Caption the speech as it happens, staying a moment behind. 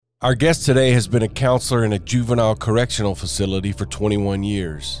Our guest today has been a counselor in a juvenile correctional facility for 21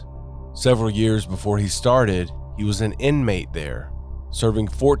 years. Several years before he started, he was an inmate there, serving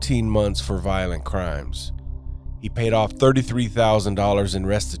 14 months for violent crimes. He paid off $33,000 in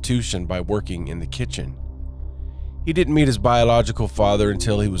restitution by working in the kitchen. He didn't meet his biological father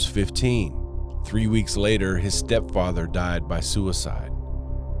until he was 15. 3 weeks later, his stepfather died by suicide.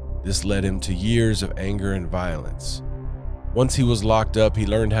 This led him to years of anger and violence. Once he was locked up, he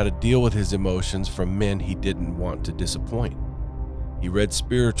learned how to deal with his emotions from men he didn't want to disappoint. He read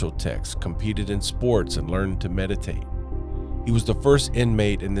spiritual texts, competed in sports, and learned to meditate. He was the first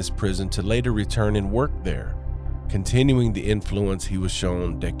inmate in this prison to later return and work there, continuing the influence he was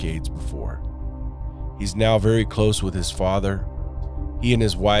shown decades before. He's now very close with his father. He and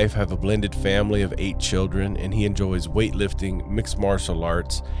his wife have a blended family of 8 children, and he enjoys weightlifting, mixed martial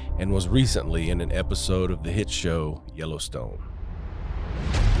arts, and was recently in an episode of the hit show Yellowstone.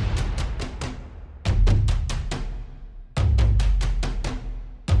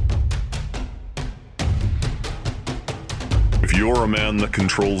 If you're a man that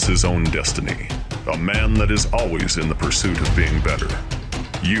controls his own destiny, a man that is always in the pursuit of being better,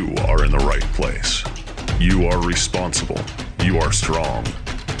 you are in the right place. You are responsible. You are strong.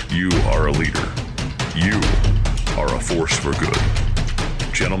 You are a leader. You are a force for good.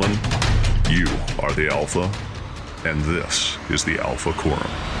 Gentlemen, you are the Alpha, and this is the Alpha Quorum.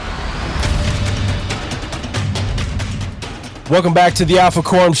 Welcome back to the Alpha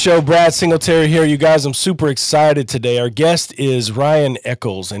Quorum Show. Brad Singletary here. You guys, I'm super excited today. Our guest is Ryan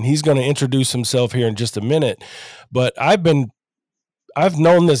Echols, and he's going to introduce himself here in just a minute. But I've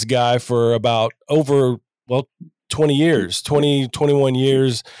known this guy for about over 20 years, 21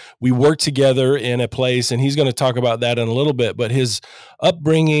 years. We worked together in a place, and he's going to talk about that in a little bit. But his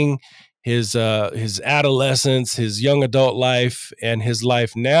upbringing, his adolescence, his young adult life, and his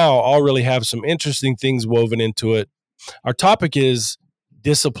life now all really have some interesting things woven into it. Our topic is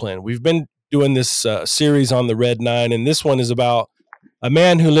discipline. We've been doing this series on the Red 9, and this one is about a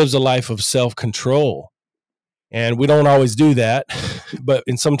man who lives a life of self-control. And we don't always do that,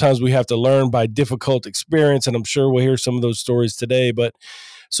 and sometimes we have to learn by difficult experience, and I'm sure we'll hear some of those stories today. But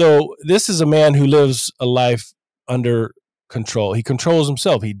so this is a man who lives a life under control. He controls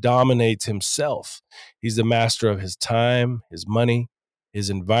himself. He dominates himself. He's the master of his time, his money, his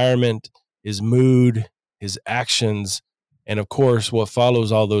environment, his mood, his actions, and of course, what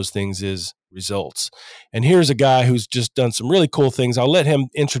follows all those things is results. And here's a guy who's just done some really cool things. I'll let him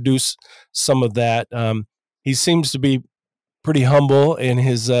introduce some of that. He seems to be pretty humble in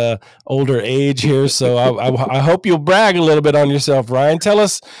his older age here, so I hope you'll brag a little bit on yourself, Ryan. Tell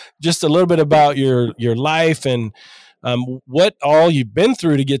us just a little bit about your life and what all you've been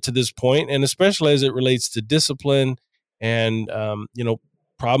through to get to this point, and especially as it relates to discipline and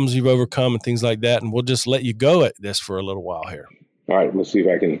problems you've overcome and things like that. And we'll just let you go at this for a little while here. All right, let's see if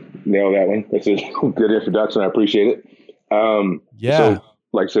I can nail that one. That's a good introduction. I appreciate it. So,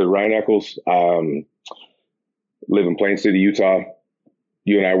 like I said, Ryan Echols. Live in Plain City, Utah.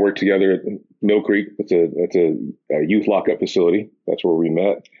 You and I worked together at Mill Creek. It's a youth lockup facility. That's where we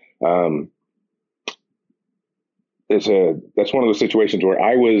met. That's one of those situations where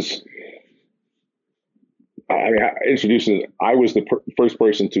I was the first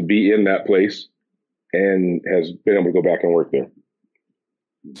person to be in that place and has been able to go back and work there.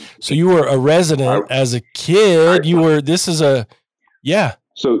 So you were a resident as a kid.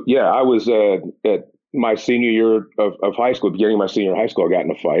 So I was at my senior year of high school, beginning of my senior high school, I got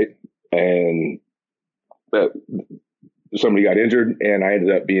in a fight, and somebody got injured, and I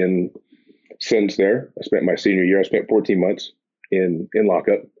ended up being sentenced there. I spent my senior year. I spent 14 months in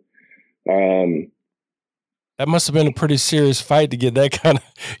lockup. That must have been a pretty serious fight to get that kind of.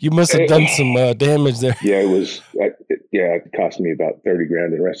 You must have done some damage there. Yeah, it was. It cost me about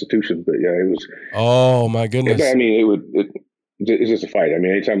 $30,000 in restitution, but yeah, it was. Oh my goodness! I mean, it's just a fight. I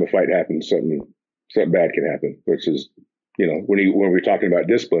mean, anytime a fight happens, something bad can happen, which is, when we're talking about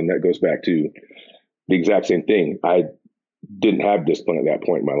discipline, that goes back to the exact same thing. I didn't have discipline at that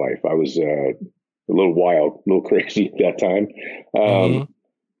point in my life. I was a little wild, a little crazy at that time.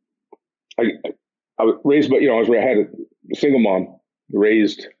 I was raised, but I had a single mom.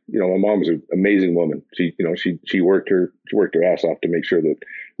 Raised, my mom was an amazing woman. She worked her ass off to make sure that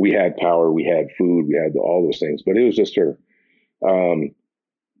we had power, we had food, we had all those things. But it was just her. And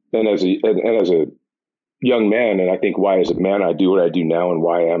as a young man, and I think why as a man I do what I do now and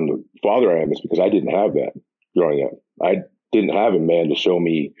why I'm the father I am is because I didn't have that growing up. I didn't have a man to show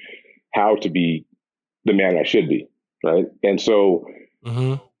me how to be the man I should be, right? And so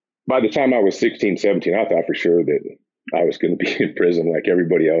by the time I was 16, 17, I thought for sure that I was going to be in prison like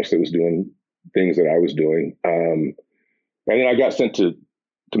everybody else that was doing things that I was doing. And then I got sent to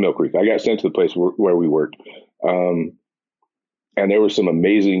Mill Creek. I got sent to the place where we worked. And there were some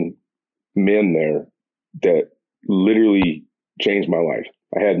amazing men there that literally changed my life.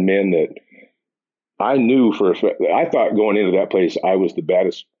 I had men that I knew for a fact. I thought going into that place, I was the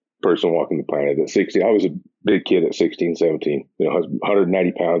baddest person walking the planet at 16. I was a big kid at 16, 17, I was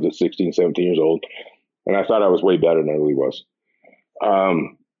 190 pounds at 16, 17 years old. And I thought I was way better than I really was.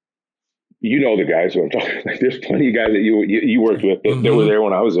 You know the guys who I'm talking. Like, there's plenty of guys that you worked with that were there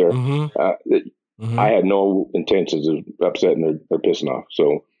when I was there. I had no intentions of upsetting or pissing off.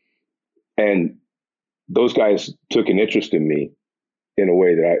 So, and those guys took an interest in me in a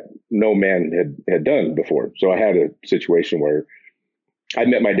way that no man had done before. So I had a situation where I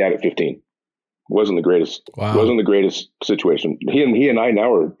met my dad at 15. Wasn't the greatest. Wow. Wasn't the greatest situation. He and I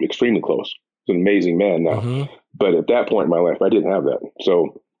now are extremely close. He's an amazing man now. But at that point in my life, I didn't have that.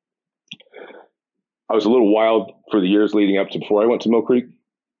 So I was a little wild for the years leading up to before I went to Mill Creek.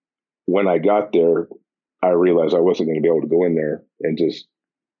 When I got there, I realized I wasn't going to be able to go in there and just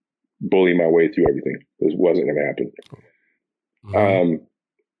bully my way through everything. This wasn't going to happen.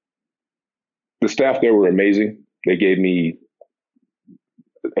 The staff there were amazing. They gave me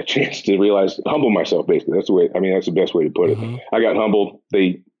a chance to humble myself, basically. That's the best way to put it. I got humbled.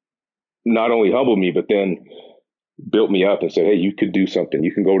 They not only humbled me, but then built me up and said, hey, you could do something.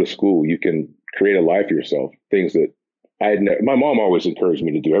 You can go to school. You can create a life for yourself. Things that my mom always encouraged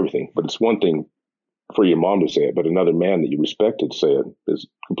me to do everything, but it's one thing for your mom to say it, but another man that you respected to say it is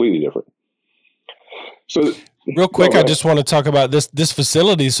completely different. So real quick, I just want to talk about this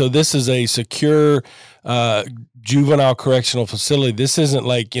facility. So this is a secure juvenile correctional facility. This isn't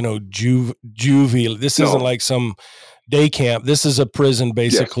like, juvie. This isn't like some day camp. This is a prison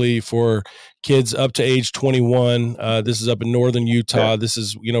basically for kids up to age 21. This is up in northern Utah. This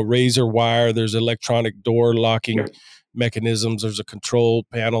is, razor wire. There's electronic door locking mechanisms. There's a control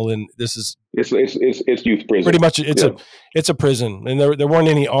panel, and this is it's youth prison. Pretty much, it's a prison, and there weren't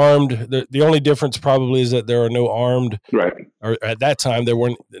any armed. The only difference probably is that there are no armed. Right. Or at that time,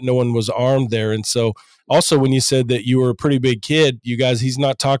 no one was armed there, and so. Also, when you said that you were a pretty big kid, you guys, he's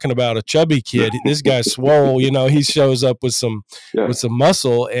not talking about a chubby kid. This guy's swole. He shows up with some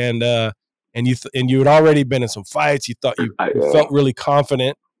muscle, and you had already been in some fights. You thought you felt really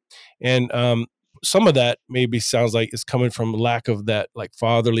confident, and some of that maybe sounds like it's coming from lack of that like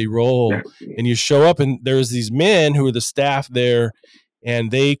fatherly role. And you show up, and there's these men who are the staff there,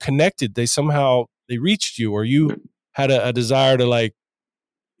 and they connected. They reached you, or you had a desire to like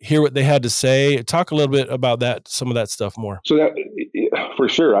hear what they had to say. Talk a little bit about that, some of that stuff more. So that, for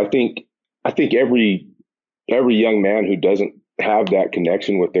sure, I think every young man who doesn't have that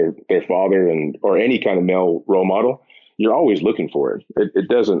connection with their father or any kind of male role model, you're always looking for it. It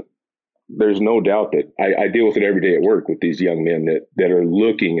doesn't. There's no doubt that I deal with it every day at work with these young men that are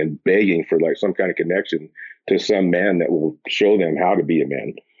looking and begging for like some kind of connection to some man that will show them how to be a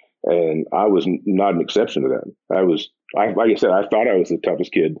man. And I was not an exception to that. Like I said, I thought I was the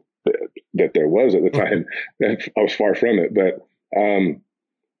toughest kid that there was at the time. I was far from it, but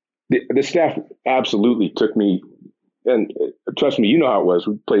the staff absolutely took me. And trust me, you know how it was.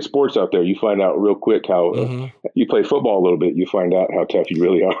 We play sports out there. You find out real quick how you play football a little bit. You find out how tough you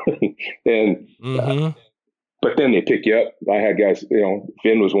really are. And but then they pick you up. I had guys.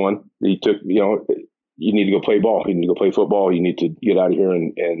 Finn was one. He took. You need to go play ball. You need to go play football. You need to get out of here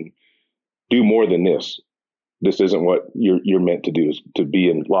and do more than this. This isn't what you're meant to do, is to be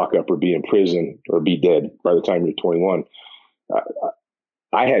in lockup or be in prison or be dead by the time you're 21.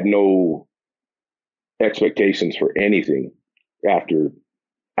 I had no expectations for anything after.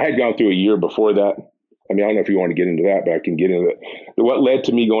 I had gone through a year before that. I mean, I don't know if you want to get into that, but I can get into it. What led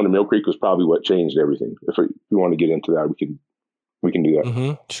to me going to Mill Creek was probably what changed everything. If you want to get into that, we can do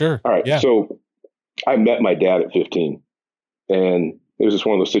that. Sure. All right. Yeah. So I met my dad at 15, and it was just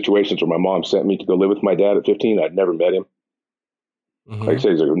one of those situations where my mom sent me to go live with my dad at 15. I'd never met him. Like I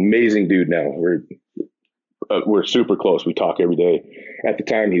said, he's an amazing dude now. We're super close. We talk every day. At the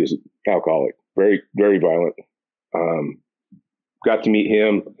time, he was an alcoholic, very, very violent. Got to meet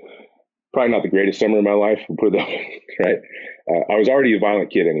him. Probably not the greatest summer of my life, we'll put it that way, right? I was already a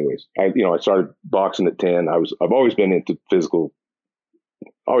violent kid anyways. I started boxing at 10. I've always been into physical.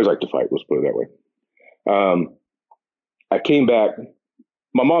 I always liked to fight, let's put it that way. I came back.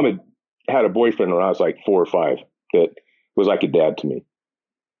 My mom had a boyfriend when I was like 4 or 5 that was like a dad to me,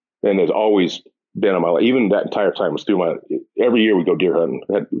 and has always been on my life. Even that entire time was through every year we go deer hunting.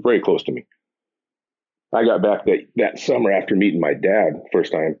 Very close to me. I got back that summer after meeting my dad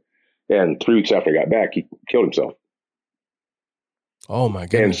first time, and 3 weeks after I got back, he killed himself. Oh my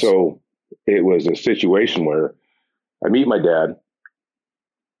And goodness. so it was a situation where I meet my dad,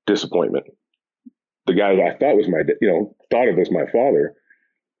 disappointment. The guy that I thought was thought of as my father,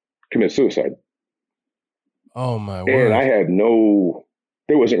 commits suicide. Oh my And I word. had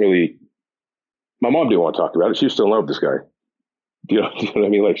there wasn't really, my mom didn't want to talk about it. She was still in love with this guy. Do you know what I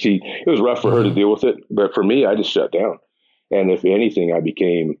mean? Like it was rough for her to Mm-hmm. deal with it. But for me, I just shut down. And if anything, I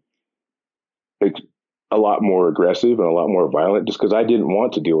became like a lot more aggressive and a lot more violent just because I didn't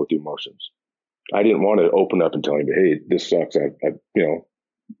want to deal with the emotions. I didn't want to open up and tell him, hey, this sucks.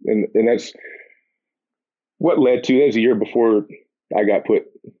 And that's what led to, that was a year before I got put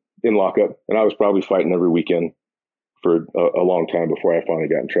in lockup. And I was probably fighting every weekend for a long time before I finally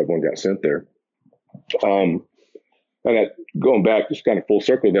got in trouble and got sent there. Um, and going back, just kind of full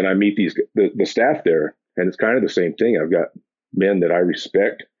circle, then I meet the staff there, and it's kind of the same thing. I've got men that I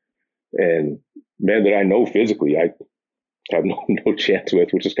respect and men that I know physically I have no chance with,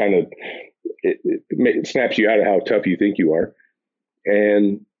 which is kind of, it snaps you out of how tough you think you are.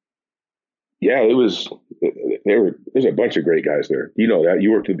 And yeah, there's a bunch of great guys there. You know that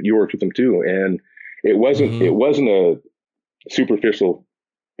you worked with them too, and it Mm-hmm. wasn't a superficial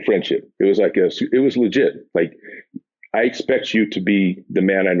friendship. It was legit. Like, I expect you to be the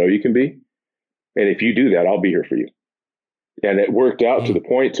man I know you can be, and if you do that, I'll be here for you. And it worked out to Mm. the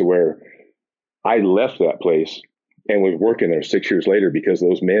point to where I left that place and was working there 6 years later because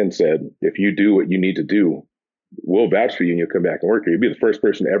those men said, if you do what you need to do, we'll vouch for you and you'll come back and work here. You'll be the first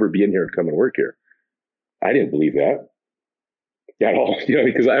person to ever be in here and come and work here. I didn't believe that at all,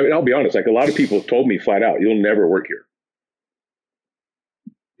 because I'll be honest, like a lot of people told me flat out, you'll never work here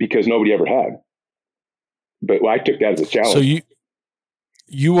because nobody ever had. But I took that as a So challenge.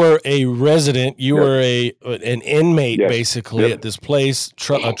 you were a resident, you Yep. were an inmate Yes. basically at Yep. this place,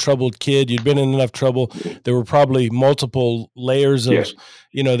 a troubled kid. You'd been in enough trouble. There were probably multiple layers of, Yes.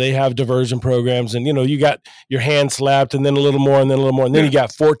 they have diversion programs, and you got your hand slapped and then a little more and then a little more, and then Yeah. you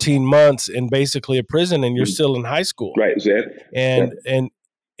got 14 months in basically a prison, and you're still in high school. Right. Is that? Yeah.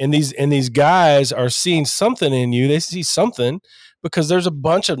 And these guys are seeing something in you. They see something because there's a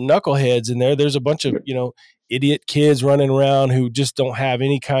bunch of knuckleheads in there. There's a bunch of idiot kids running around who just don't have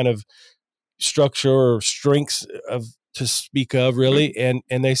any kind of structure or strengths of to speak of, really. And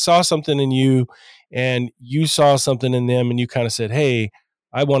they saw something in you, and you saw something in them, and you kind of said, hey,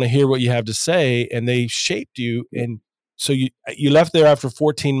 I want to hear what you have to say. And they shaped you. And so you left there after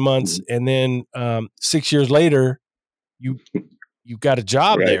 14 months, and then 6 years later you got a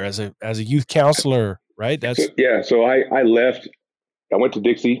job Right. there as a youth counselor, right? So That's yeah. So I left. I went to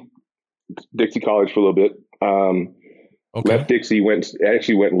Dixie College for a little bit. okay. Left Dixie,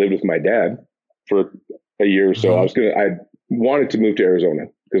 actually went and lived with my dad for a year or so. Mm-hmm. I wanted to move to Arizona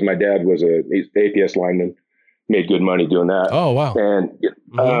because my dad was a APS lineman, made good money doing that. Oh wow. And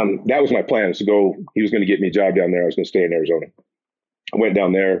Mm-hmm. that was my plan, was to go. He was going to get me a job down there. I was going to stay in Arizona. I went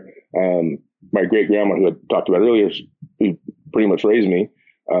down there. My great grandma, who I talked about earlier, who pretty much raised me,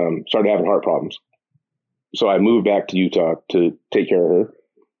 started having heart problems. So I moved back to Utah to take care of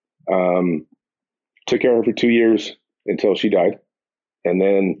her. Took care of her for 2 years until she died, and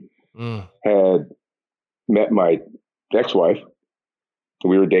then had met my ex-wife.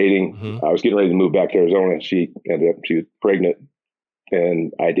 We were dating. Mm-hmm. I was getting ready to move back to Arizona. She was pregnant,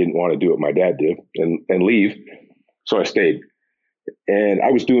 and I didn't want to do what my dad did and leave. So I stayed. And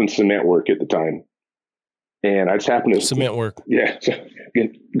I was doing cement work at the time. And I just happened to Cement work. Yeah, so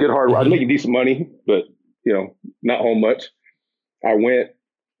good hard work. I was making decent money, but not home much. I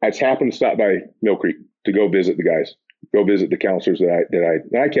just happened to stop by Mill Creek to go visit the guys, go visit the counselors that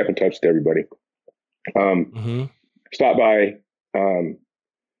I kept in touch with everybody. Stop by.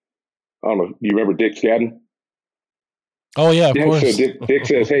 I don't know. Do you remember Dick Skadden? Oh yeah, of course. So Dick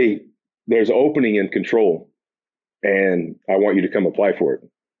says, "Hey, there's an opening in control, and I want you to come apply for it."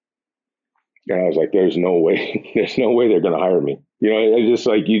 And I was like, "There's no way. There's no way they're going to hire me." It's just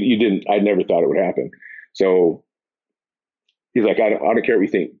like you didn't. I never thought it would happen. So he's like, "I don't care what you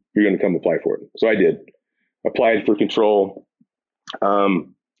think. You're going to come apply for it." So I did. Applied for control.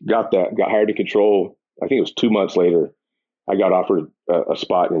 Got hired in control. I think it was 2 months later. I got offered a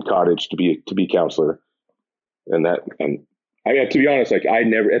spot in Cottage to be counselor, and I mean, to be honest, like I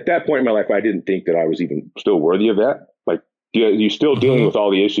never at that point in my life, I didn't think that I was even still worthy of that. Like you're still dealing with all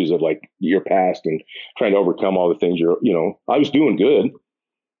the issues of like your past and trying to overcome all the things I was doing good.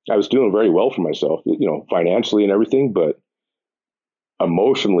 I was doing very well for myself, financially and everything, but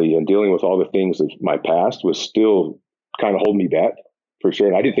emotionally and dealing with all the things of my past was still kind of holding me back for sure.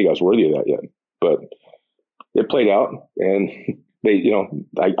 And I didn't think I was worthy of that yet, but it played out, and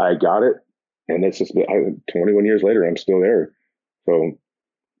I got it. And it's just 21 years later, I'm still there. So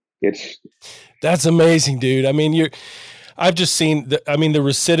that's amazing, dude. I mean, I've just seen the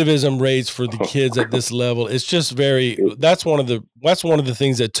recidivism rates for the kids at this level. It's just that's one of the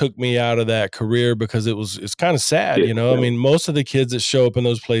things that took me out of that career, because it's kind of sad, you know. I mean, most of the kids that show up in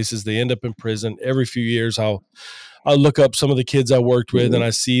those places, they end up in prison. Every few years I'll look up some of the kids I worked with, and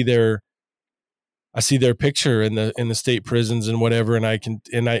I see their picture in the state prisons and whatever, and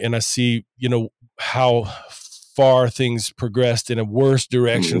I see, you know, how far things progressed in a worse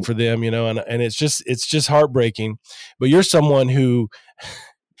direction for them, you know, and it's just heartbreaking. But you're someone who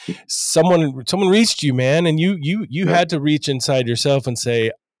someone reached you, man, and you had to reach inside yourself and say,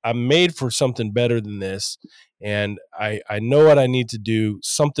 I'm made for something better than this, and I know what I need to do.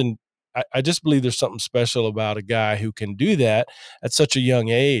 I just believe there's something special about a guy who can do that at such a young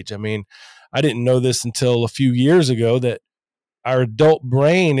age. I mean, I didn't know this until a few years ago, that our adult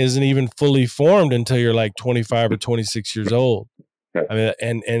brain isn't even fully formed until you're like 25 or 26 years old. I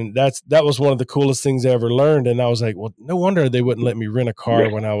mean, and that was one of the coolest things I ever learned. And I was like, well, no wonder they wouldn't let me rent a car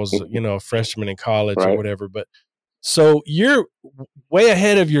when I was, you know, a freshman in college or whatever. But so you're way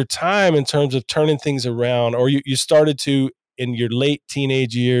ahead of your time in terms of turning things around, or you started to in your late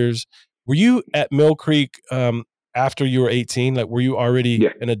teenage years. Were you at Mill Creek after you were 18? Like, were you already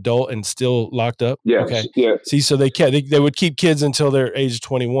an adult and still locked up? Yeah. Okay. Yeah. See, so they would keep kids until they're age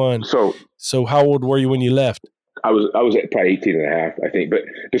 21. So how old were you when you left? I was at probably 18 and a half, I think. But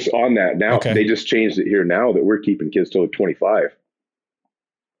just on that, now they just changed it here now that we're keeping kids till 25.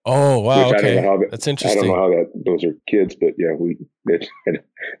 Oh, wow. Which okay. I don't know how that's interesting. I don't know how those are kids, but yeah,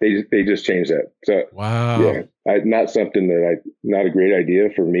 they just changed that. So wow. Yeah, not something that not a great idea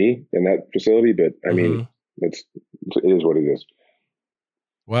for me in that facility, but I mean, it is what it is.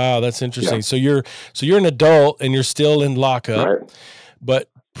 Wow, that's interesting. Yeah. So you're an adult and you're still in lockup, but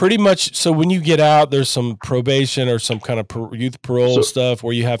pretty much. So when you get out, there's some probation or some kind of youth parole stuff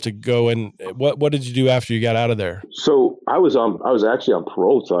where you have to go. And what did you do after you got out of there? So I was actually on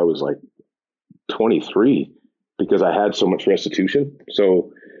parole till I was like 23 because I had so much restitution.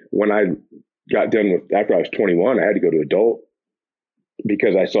 So when I got done after I was 21, I had to go to adult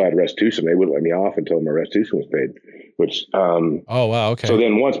because I still had restitution. They wouldn't let me off until my restitution was paid, which, oh, wow. Okay. So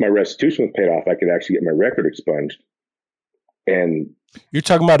then once my restitution was paid off, I could actually get my record expunged. And you're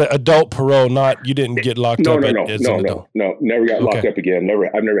talking about adult parole, not, you didn't get locked up as an adult. No, never got locked up again.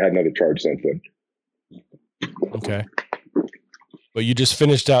 I've never had another charge since then. Okay. But you just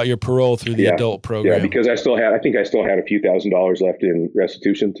finished out your parole through the adult program. Yeah, because I think I still had a few $1,000s left in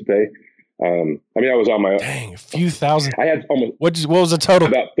restitution to pay. I mean, I was on my own. Dang, a few thousand. I had almost. What was the total?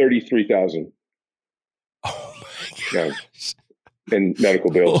 About 33,000. Oh my gosh. In medical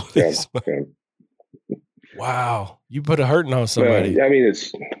bills. Yeah. Wow, you put a hurting on somebody. I mean,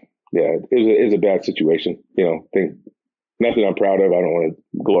 it was a bad situation. You know, nothing I'm proud of. I don't want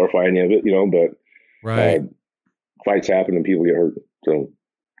to glorify any of it. You know, but fights happen and people get hurt. So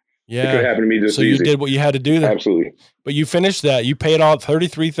yeah, it could happen to me just so easy. You did what you had to do there. Absolutely. But you finished that. You paid off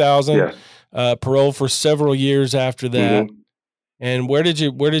 $33,000 parole for several years after that. Mm-hmm. And where did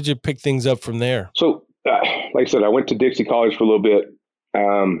you pick things up from there? So, like I said, I went to Dixie College for a little bit.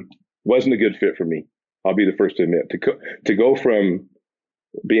 Wasn't a good fit for me. I'll be the first to admit. To go from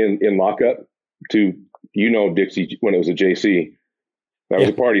being in lockup to, Dixie when it was a JC, that was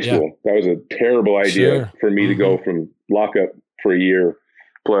a party school. That was a terrible idea for me to go from lockup for a year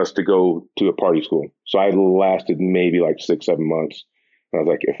plus to go to a party school. So I lasted maybe like 6-7 months. And I was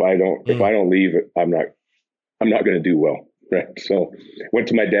like, if I don't leave, I'm not going to do well. Right. So went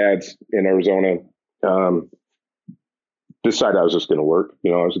to my dad's in Arizona. Decided I was just going to work. I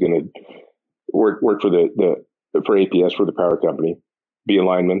was going to work for for APS, for the power company, be a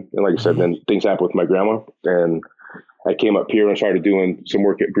lineman. And like I said, then things happened with my grandma, and I came up here and started doing some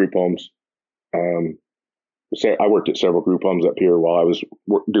work at group homes. So I worked at several group homes up here while I was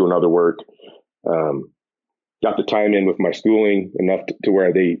doing other work. Got the time in with my schooling enough to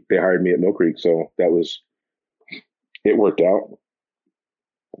where they hired me at Mill Creek. So it worked out.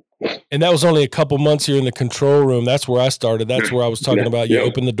 And that was only a couple months here in the control room. That's where I started. That's where I was talking about. You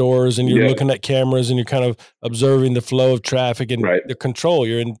open the doors and you're looking at cameras and you're kind of observing the flow of traffic and the control.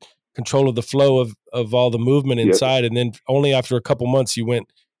 You're in control of the flow of all the movement inside. And then only after a couple months you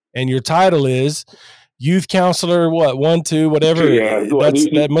went, and your title is youth counselor, 1, 2, whatever. Yeah.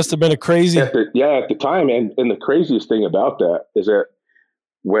 That must have been a crazy. At the time. And the craziest thing about that is that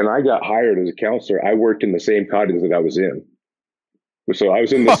when I got hired as a counselor, I worked in the same cottage that I was in. So I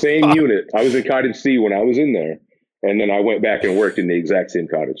was in the same unit. I was in cottage C when I was in there. And then I went back and worked in the exact same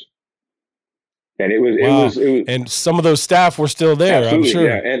cottage. And it was and some of those staff were still there, I'm sure.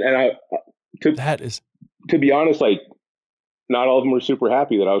 Yeah. And to be honest, like not all of them were super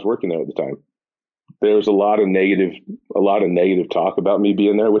happy that I was working there at the time. There was a lot of negative talk about me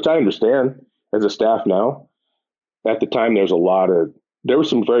being there, which I understand as a staff now. At the time, there were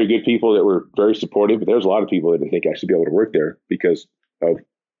some very good people that were very supportive, but there was a lot of people that didn't think I should be able to work there because of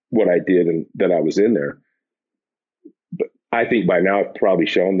what I did and that I was in there. But I think by now I've probably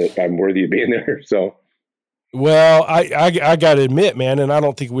shown that I'm worthy of being there. So, well, I got to admit, man, and I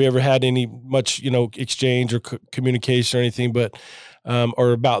don't think we ever had any much, exchange or communication or anything, but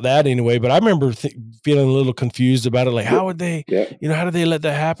or about that anyway. But I remember feeling a little confused about it, like how would they, yeah, how did they let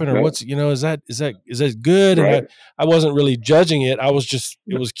that happen, or right, what's, is that good? And right, I wasn't really judging it.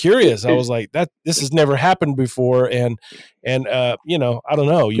 It was curious. I was like, this has never happened before, and I don't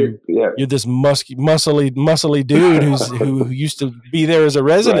know, you're this muscly dude who used to be there as a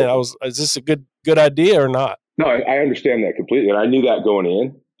resident. right. Is this a good idea or not? No, I understand that completely, and I knew that going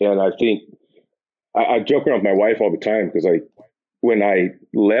in. And I think I joke around with my wife all the time because when I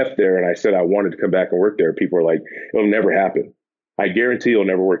left there and I said I wanted to come back and work there, people were like, "It'll never happen. I guarantee you'll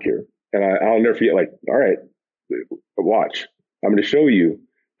never work here." And I'll never forget. Like, all right, watch. I'm going to show you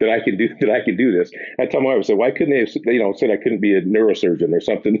that I can do this. I tell my wife, I said, why couldn't they have, said I couldn't be a neurosurgeon or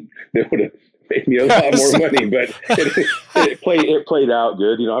something that would have made me a lot more money? But it played out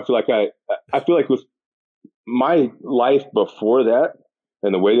good. I feel like with my life before that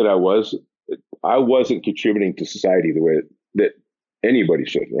and the way that I wasn't contributing to society the way that anybody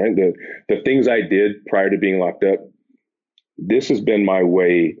should, right? The things I did prior to being locked up, this has been my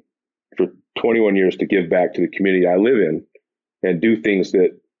way for 21 years to give back to the community I live in and do things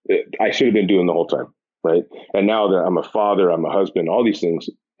that I should have been doing the whole time, right? And now that I'm a father, I'm a husband, all these things,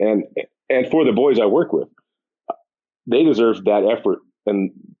 and for the boys I work with, they deserve that effort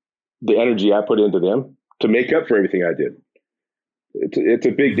and the energy I put into them to make up for everything I did. It's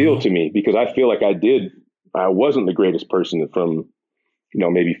a big deal to me because I feel like I wasn't the greatest person from,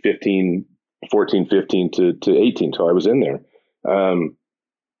 maybe 14, 15 to 18. So I was in there.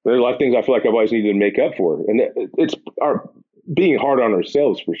 There's a lot of things I feel like I've always needed to make up for. And it's being hard on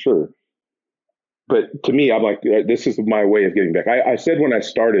ourselves for sure. But to me, I'm like, this is my way of giving back. I said when I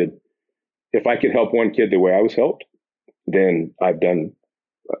started, if I could help one kid the way I was helped, then I've done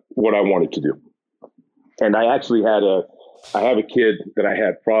what I wanted to do. And I actually I have a kid that I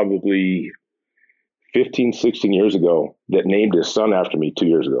had probably 15, 16 years ago that named his son after me 2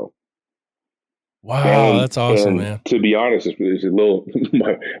 years ago. Wow, that's awesome, man. To be honest, it's a little,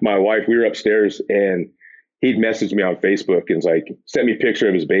 my wife, we were upstairs and he'd messaged me on Facebook and was like, sent me a picture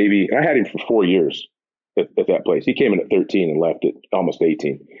of his baby. And I had him for 4 years at that place. He came in at 13 and left at almost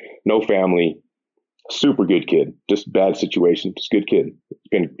 18. No family, super good kid, just bad situation, just good kid.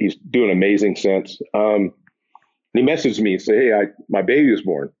 He's doing amazing since. He messaged me and said, hey, my baby was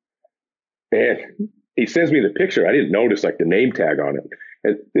born. And he sends me the picture. I didn't notice like the name tag on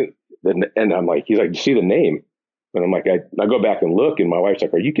it. And I'm like, he's like, do you see the name? And I'm like, I go back and look, and my wife's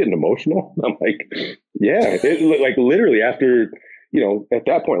like, are you getting emotional? I'm like, yeah. Like literally after, at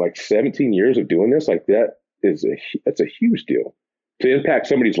that point, like 17 years of doing this, like that's a huge deal to impact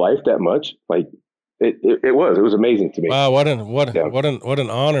somebody's life that much. Like it was amazing to me. Wow. What an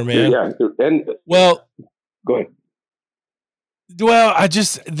honor, man. Yeah. And well, go ahead. Well,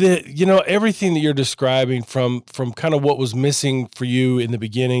 everything that you're describing from kind of what was missing for you in the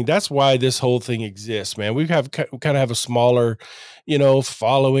beginning, that's why this whole thing exists, man. We kind of have a smaller,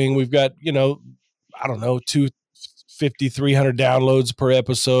 following. We've got, I don't know, 250, 300 downloads per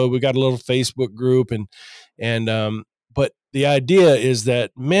episode. We got a little Facebook group but the idea is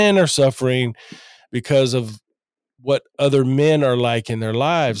that men are suffering because of what other men are like in their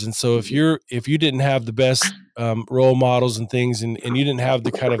lives. And so if you didn't have the best role models and things, and you didn't have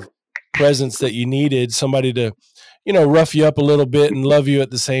the kind of presence that you needed, somebody to, rough you up a little bit and love you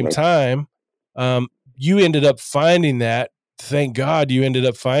at the same time, you ended up finding that. Thank God you ended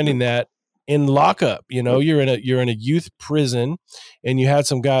up finding that in lockup. You're in a youth prison, and you had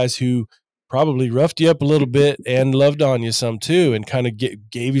some guys who probably roughed you up a little bit and loved on you some too, and kind of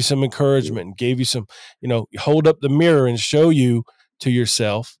gave you some encouragement and gave you some, hold up the mirror and show you to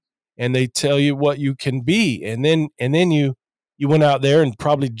yourself, and they tell you what you can be. And then you went out there and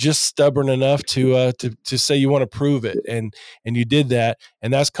probably just stubborn enough to say you want to prove it. And you did that.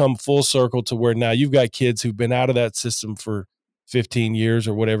 And that's come full circle to where now you've got kids who've been out of that system for 15 years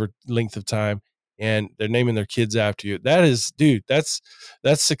or whatever length of time, and they're naming their kids after you. That is, dude, that's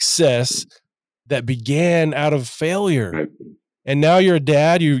success that began out of failure. And now you're a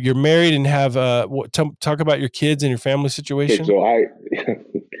dad, you're married and have, talk about your kids and your family situation. Okay,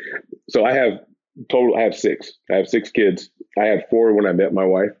 so I have six. I have 6 kids. I had 4 when I met my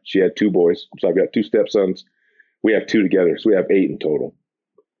wife. She had 2 boys. So I've got 2 stepsons, We have 2 together, so we have 8 in total.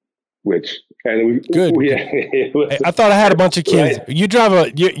 Which and Good. I thought I had a bunch of kids. Right? You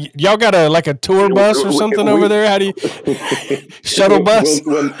drive y'all got a tour bus or something over there? How do you shuttle bus?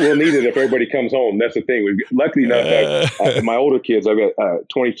 We'll need it if everybody comes home. That's the thing. Luckily enough, my older kids, I've got a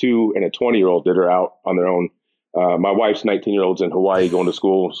 22 and a 20-year-old that are out on their own. My wife's 19-year-old's in Hawaii going to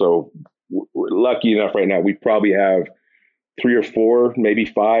school, so we're lucky enough right now. We probably have 3 or 4, maybe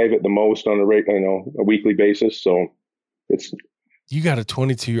 5 at the most on a weekly basis. So it's. You got a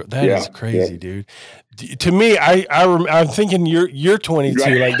 22-year-old. That is crazy, dude. To me, I'm thinking you're 22.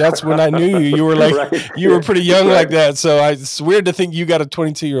 Right. Like that's when I knew you. You were like right. You were pretty young like that. So it's weird to think you got a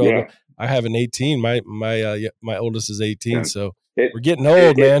 22-year-old. Yeah. I have an 18. My oldest is 18. Yeah. So we're getting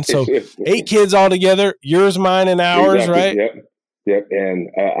old, man. So 8 kids all together. Yours, mine, and ours, right? Yep.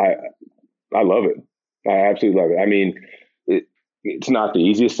 And I love it. I absolutely love it. I mean, it's not the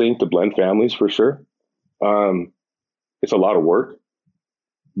easiest thing to blend families for sure. It's a lot of work.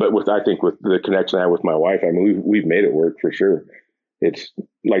 But I think with the connection I have with my wife, I mean, we've made it work for sure. It's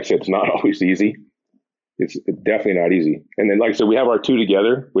like I said, it's not always easy. It's definitely not easy. And then, like I said, we have our 2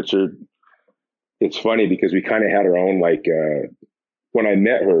 together, it's funny because we kind of had our own, when I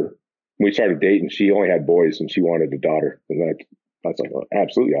met her, we started dating, she only had boys and she wanted a daughter. And I was like, well,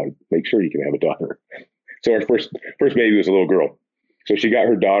 absolutely, I'll make sure you can have a daughter. So our first baby was a little girl. So she got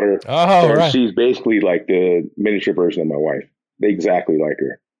her daughter. Oh, right. She's basically like the miniature version of my wife. Exactly like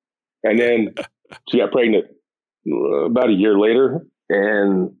her. And then she got pregnant about a year later,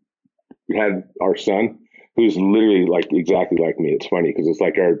 and we had our son, who's literally exactly like me. It's funny because it's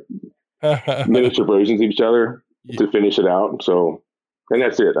like our miniature versions of each other to finish it out. So, and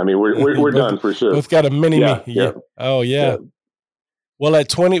that's it. I mean, we're done for sure. Both got a mini me. Yeah. Oh yeah. Well, at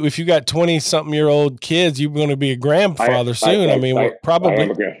 20, if you got 20-something-year-old kids, you're going to be a grandfather soon. Probably. I am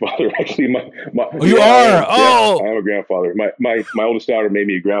a grandfather. Actually, you are. Oh, I am a grandfather. My oldest daughter made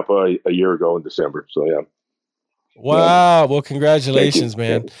me a grandpa a year ago in December. So yeah. Wow. Well, congratulations,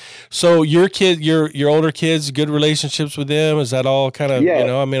 man. So your kid, your older kids, good relationships with them. Is that all kind of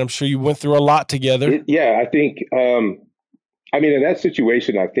I mean, I'm sure you went through a lot together. I think. I mean, in that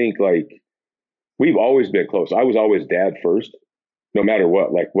situation, I think we've always been close. I was always dad first. No matter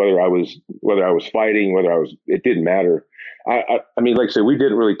what, whether I was fighting, it didn't matter. I mean, like I said, we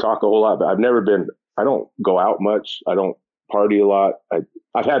didn't really talk a whole lot, but I don't go out much. I don't party a lot.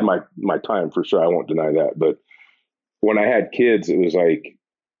 I've had my time for sure. I won't deny that. But when I had kids, it was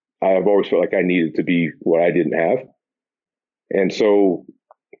I've always felt like I needed to be what I didn't have. And so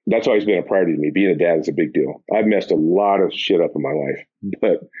that's always been a priority to me. Being a dad is a big deal. I've messed a lot of shit up in my life,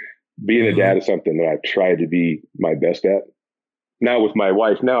 but being a dad is something that I've tried to be my best at. Now with my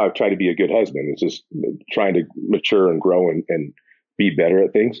wife, I've tried to be a good husband. It's just trying to mature and grow and be better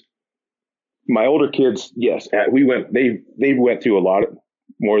at things. My older kids, yes, they went through a lot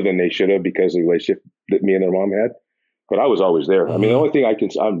more than they should have because of the relationship that me and their mom had. But I was always there. I mean, the only thing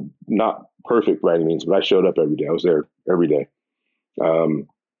I'm not perfect by any means, but I showed up every day. I was there every day. I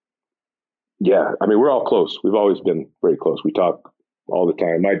mean, we're all close. We've always been very close. We talk all the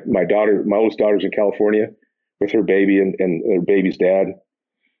time. My oldest daughter's in California with her baby and her baby's dad.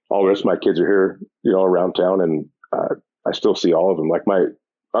 All the rest of my kids are here, around town, and I still see all of them. Like my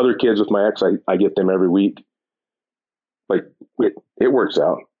other kids with my ex, I get them every week. It works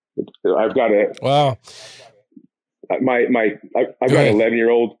out. I've got wow. I've got an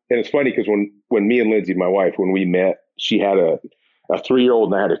 11-year-old, and it's funny because when me and Lindsay, my wife, when we met, she had a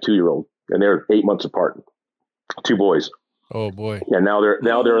 3-year-old and I had a 2-year-old, and they're 8 months apart, 2 boys. Oh boy! Yeah, now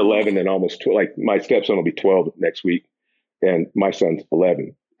they're 11 and almost 12. My stepson will be 12 next week, and my son's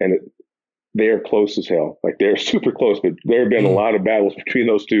 11, and they're close as hell. They're super close, but there have been a lot of battles between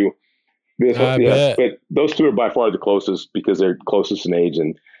those two. Bet. But those two are by far the closest because they're closest in age,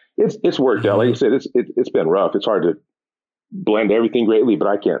 and it's worked out. Like I said, it's been rough. It's hard to blend everything greatly, but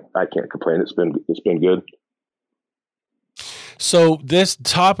I can't complain. It's been good. So this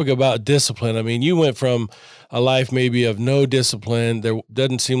topic about discipline, I mean, you went from a life maybe of no discipline. There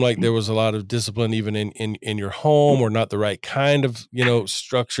doesn't seem like there was a lot of discipline even in your home, or not the right kind of,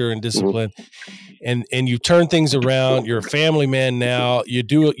 structure and discipline. And you turn things around. You're a family man now.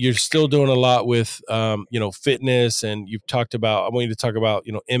 You're still doing a lot with, fitness. And you've talked about, I want you to talk about,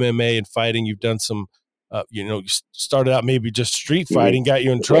 MMA and fighting. You've done some, you started out maybe just street fighting, got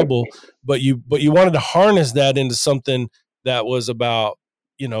you in trouble, but you wanted to harness that into something that was about,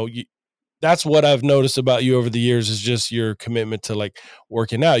 that's what I've noticed about you over the years is just your commitment to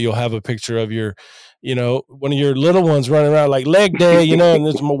working out. You'll have a picture of your, one of your little ones running around leg day, and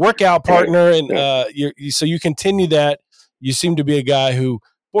there's my workout partner. And so you continue that. You seem to be a guy who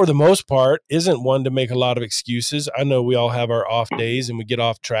for the most part, isn't one to make a lot of excuses. I know we all have our off days and we get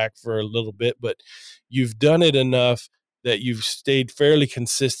off track for a little bit, but you've done it enough that you've stayed fairly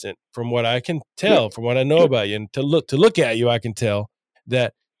consistent from what I can tell, from what I know about you. And to look at you, I can tell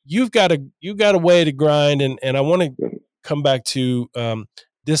that you've got a way to grind. And I want to come back to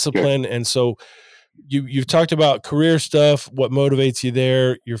discipline. And so you've talked about career stuff, what motivates you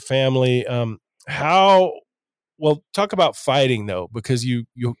there, your family. Talk about fighting though, because you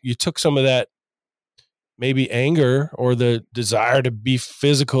took some of that maybe anger or the desire to be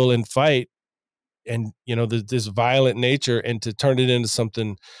physical and fight and, this violent nature, and to turn it into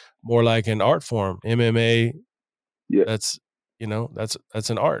something more like an art form, MMA. Yeah. That's an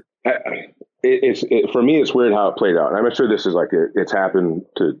art. For me, it's weird how it played out. And I'm sure this is it's happened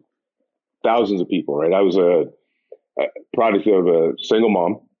to thousands of people, right? I was a product of a single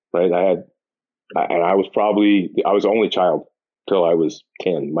mom, right? I was the only child till I was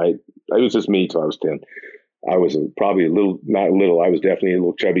 10. It was just me till I was 10. I was probably I was definitely a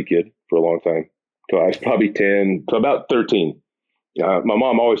little chubby kid for a long time. Till I was probably 10 to about 13. My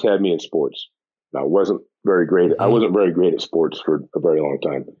mom always had me in sports. I wasn't very great. Mm-hmm. I wasn't very great at sports for a very long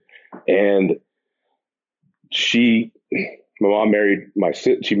time. And my mom married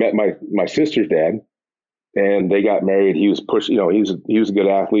she met my sister's dad, and they got married. He was he was a good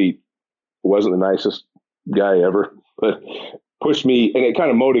athlete. Wasn't the nicest guy ever, but pushed me, and it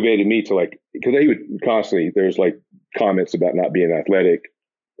kind of motivated me to because they would constantly, there's comments about not being athletic.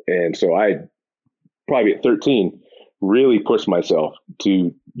 And so I probably at 13 really pushed myself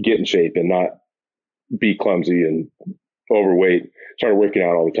to get in shape and not be clumsy and overweight. Started working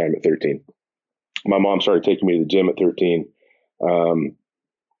out all the time at 13. My mom started taking me to the gym at 13. And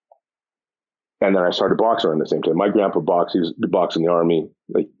then I started boxing around the same time. My grandpa boxed. He was boxing in the Army.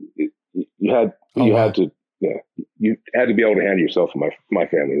 You had to be able to handle yourself in my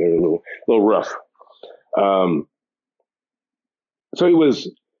family. They were a little rough. So it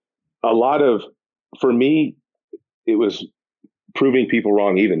was a lot of, for me, it was proving people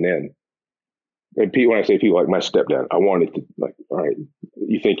wrong even then. And when I say people, like my stepdad, I wanted to, all right,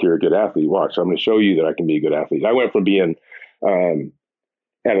 you think you're a good athlete? Watch, I'm going to show you that I can be a good athlete. I went from being,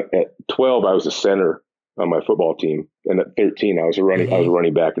 at 12, I was a center on my football team. And at 13, I was a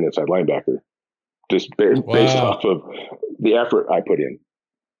running back and inside linebacker, just based off of the effort I put in.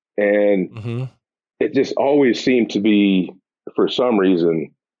 And it just always seemed to be, for some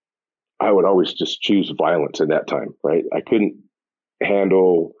reason, I would always just choose violence at that time, right? I couldn't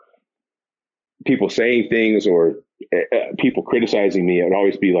handle people saying things or people criticizing me. I'd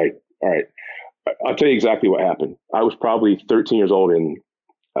always be like, all right, I'll tell you exactly what happened. I was probably 13 years old, and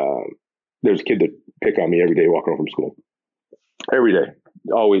there's a kid that pick on me every day walking home from school. Every day,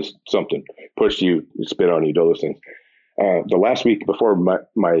 always something. Pushed you, spit on you, do those things. The last week before my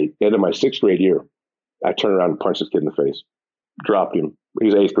end of my 6th grade year, I turned around and punched this kid in the face, dropped him. He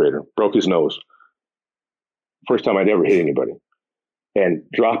was an 8th grader, broke his nose. First time I'd ever hit anybody, and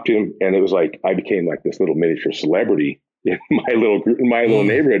dropped him. And it was like I became like this little miniature celebrity in my little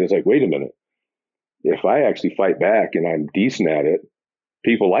neighborhood. It's like, wait a minute, if I actually fight back and I'm decent at it,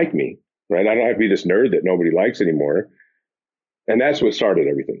 people like me, right? I don't have to be this nerd that nobody likes anymore. And that's what started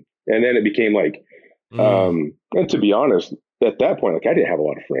everything. And then it became like, and to be honest, at that point, I didn't have a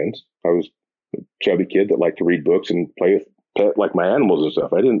lot of friends. I was a chubby kid that liked to read books and play with my animals and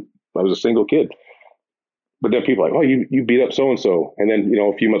stuff. I was a single kid. But then people are like, oh, you beat up so-and-so. And then,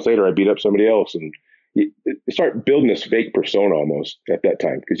 a few months later, I beat up somebody else. And you start building this fake persona almost at that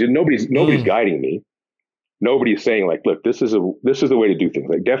time, because nobody's guiding me. Nobody's saying look, this is the way to do things.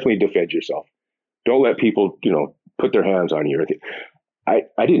 Definitely defend yourself. Don't let people, put their hands on you. I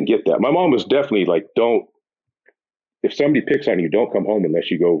didn't get that. My mom was definitely like, if somebody picks on you, don't come home unless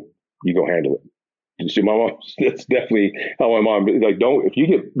you go handle it. See, my mom, that's definitely how my mom, if you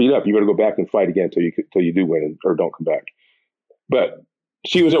get beat up, you better go back and fight again till you do win, or don't come back. But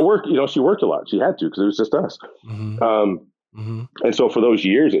she was at work, she worked a lot. She had to, because it was just us. And so for those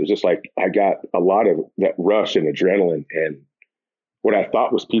years, it was just like, I got a lot of that rush and adrenaline, and what I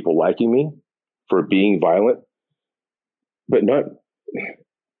thought was people liking me for being violent, but not.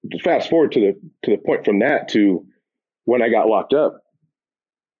 Fast forward to the point from that to when I got locked up,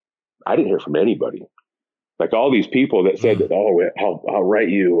 I didn't hear from anybody. All these people that said that, I'll write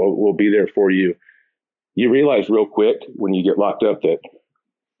you, we'll be there for you. You realize real quick when you get locked up that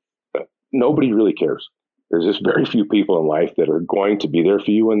nobody really cares. There's just very few people in life that are going to be there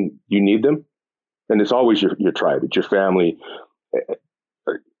for you when you need them. And it's always your tribe, it's your family, a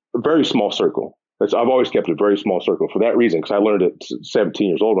very small circle. I've always kept a very small circle for that reason, because I learned at 17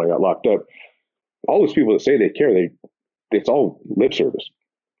 years old when I got locked up, all those people that say they care, it's all lip service.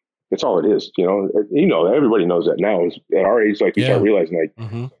 It's all it is. Everybody knows that now. At our age, like we start realizing,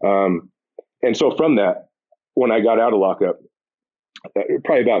 and so from that, when I got out of lockup,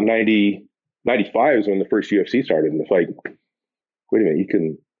 probably about 95 is when the first UFC started. And it's like, wait a minute, you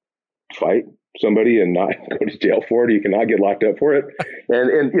can fight somebody and not go to jail for it. You cannot get locked up for it. And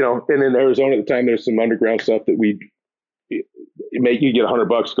in Arizona at the time, there's some underground stuff that make you get $100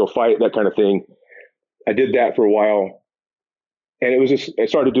 to go fight, that kind of thing. I did that for a while, and it was just, I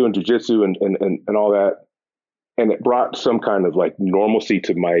started doing jujitsu and all that. And it brought some kind of like normalcy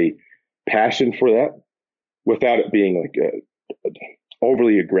to my passion for that without it being like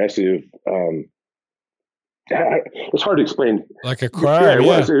overly aggressive. It's hard to explain. Like a crime. Yeah, it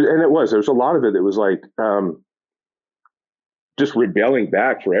was. And it was. There's a lot of it that was like just rebelling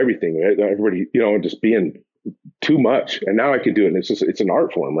back for everything. Right? Everybody, just being too much. And now I can do it. And it's an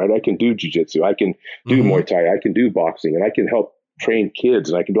art form, right? I can do jujitsu. I can do Muay Thai. I can do boxing. And I can help train kids.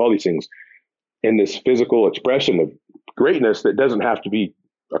 And I can do all these things in this physical expression of greatness that doesn't have to be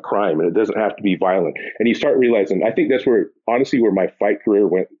a crime, and it doesn't have to be violent. And you start realizing, I think that's where my fight career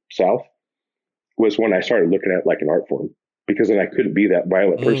went south, was when I started looking at it like an art form, because then I couldn't be that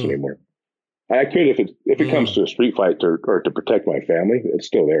violent person anymore. I could, if it comes to a street fight or to protect my family, it's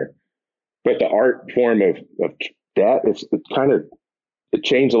still there. But the art form of that, it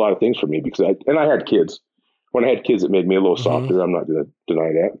changed a lot of things for me, because I had kids. When I had kids, it made me a little softer. I'm not going to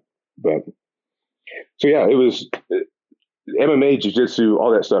deny that. But so yeah, it was MMA, jiu-jitsu,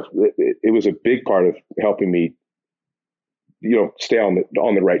 all that stuff. It was a big part of helping me, stay on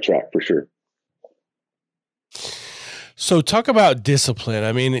the right track for sure. So talk about discipline.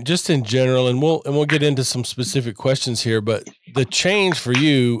 I mean, just in general, and we'll get into some specific questions here, but the change for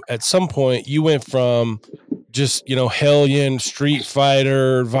you, at some point you went from just, hellion street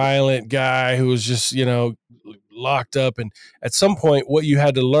fighter, violent guy who was just, locked up. And at some point what you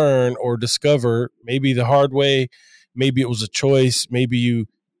had to learn or discover, maybe the hard way, maybe it was a choice, maybe you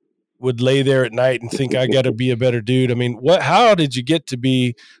would lay there at night and think, I got to be a better dude. I mean, how did you get to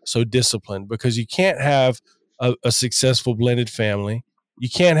be so disciplined? Because you can't have a successful blended family. You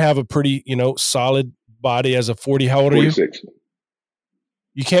can't have a pretty, solid body as a 40. How old are 46. You?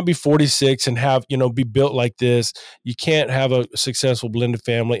 You can't be 46 and have, be built like this. You can't have a successful blended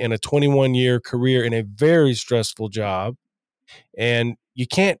family and a 21-year career in a very stressful job. And you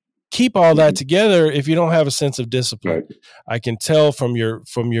can't keep all that together if you don't have a sense of discipline. Right. I can tell from your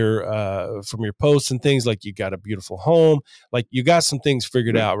posts and things, like you got a beautiful home, like you got some things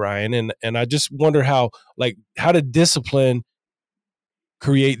figured out, Ryan. And I just wonder how did discipline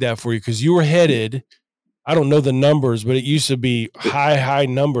create that for you? Because you were headed, I don't know the numbers, but it used to be high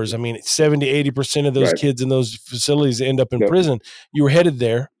numbers. I mean, 70-80% of those kids in those facilities end up in prison. You were headed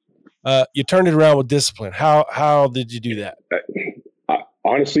there. You turned it around with discipline. How did you do that?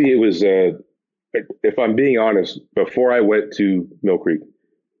 Honestly, it was, if I'm being honest, before I went to Mill Creek,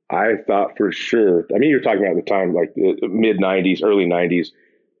 I thought for sure, I mean, you're talking about the time, like mid 90s, early 90s.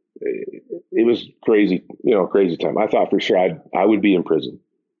 It was crazy, crazy time. I thought for sure I would be in prison.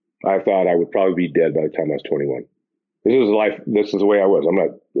 I thought I would probably be dead by the time I was 21. This is life. This is the way I was.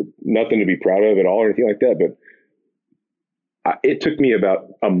 I'm nothing to be proud of at all or anything like that. But it took me about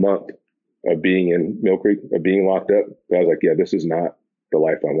a month of being in Mill Creek, of being locked up. I was like, yeah, this is not the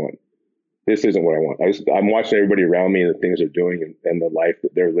life I want. This isn't what I want. I'm watching everybody around me and the things they're doing and the life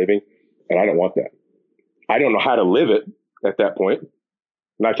that they're living. And I don't want that. I don't know how to live it at that point.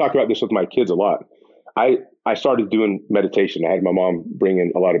 And I talk about this with my kids a lot. I started doing meditation. I had my mom bring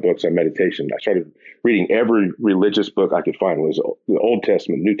in a lot of books on meditation. I started reading every religious book I could find. It was the Old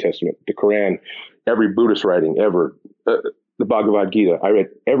Testament, New Testament, the Quran, every Buddhist writing ever, the Bhagavad Gita. I read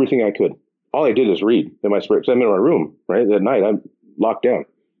everything I could. All I did is read in my spirit. So I'm in my room, right? At night, I'm locked down.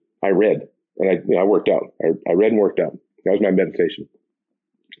 I read and I worked out. I read and worked out. That was my meditation.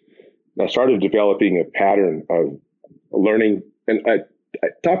 And I started developing a pattern of learning. And I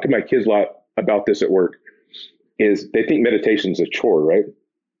talk to my kids a lot about this at work. Is they think meditation is a chore, right?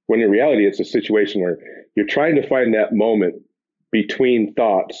 When in reality, it's a situation where you're trying to find that moment between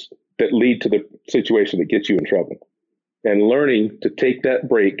thoughts that lead to the situation that gets you in trouble, and learning to take that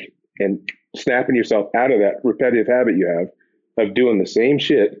break and snapping yourself out of that repetitive habit you have of doing the same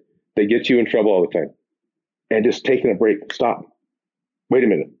shit that gets you in trouble all the time, and just taking a break. Stop. Wait a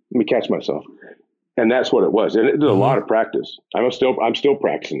minute. Let me catch myself. And that's what it was. And it did a lot of practice. I'm still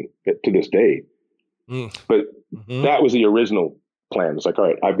practicing it to this day. But that was the original plan. It's like, all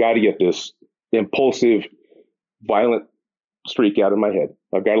right, I've got to get this impulsive, violent streak out of my head.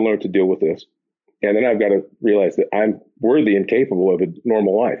 I've got to learn to deal with this. And then I've got to realize that I'm worthy and capable of a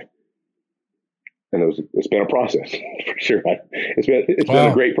normal life. And it's been a process for sure. It's been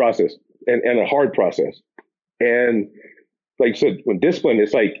a great process and a hard process. And like you said, when discipline,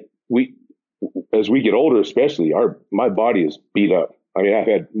 it's like as we get older, especially my body is beat up. I mean, I've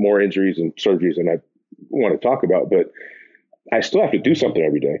had more injuries and surgeries than I want to talk about, but I still have to do something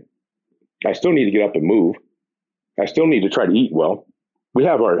every day. I still need to get up and move. I still need to try to eat well. We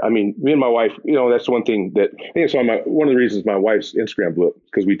have me and my wife, that's one thing that I think it's one of the reasons my wife's Instagram blew up,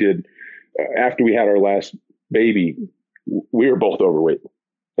 because we did, after we had our last baby, we were both overweight,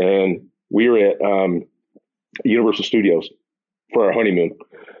 and we were at Universal Studios for our honeymoon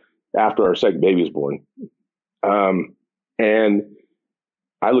after our second baby was born. And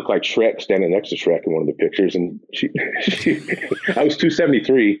I looked like Shrek standing next to Shrek in one of the pictures. And I was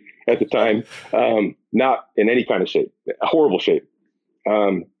 273 at the time, not in any kind of shape, a horrible shape.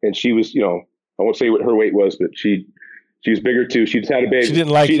 And she was, I won't say what her weight was, but she was bigger too. She just had a baby. She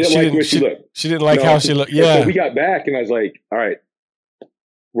didn't like where she looked. She didn't like how she looked. Yeah. So we got back and I was like, all right,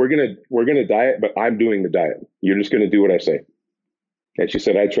 we're going to diet, but I'm doing the diet. You're just going to do what I say. And she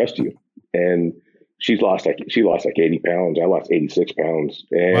said, I trust you. And she lost like 80 pounds. I lost 86 pounds.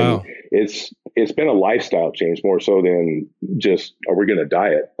 And wow. It's been a lifestyle change more so than just, we're going to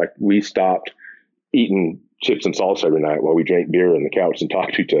diet. Like, we stopped eating chips and salsa every night while we drank beer on the couch and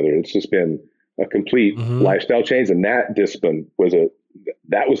talked to each other. It's just been a complete lifestyle change. And that discipline was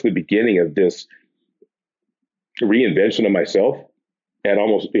the beginning of this reinvention of myself at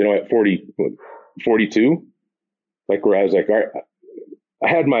almost, at 42, like, where I was like, all right, I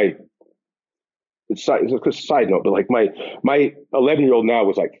had my side note, but like my 11-year-old now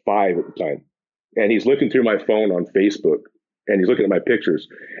was like 5 at the time. And he's looking through my phone on Facebook and he's looking at my pictures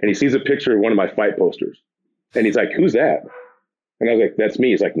and he sees a picture of one of my fight posters. And he's like, who's that? And I was like, that's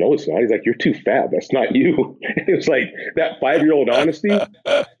me. He's like, no, it's not. He's like, you're too fat. That's not you. It was like that 5-year-old honesty,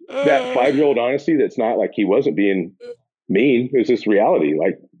 that's not like he wasn't being mean. It was just reality.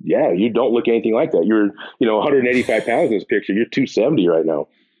 Like, yeah, you don't look anything like that. You're, 185 pounds in this picture. You're 270 right now.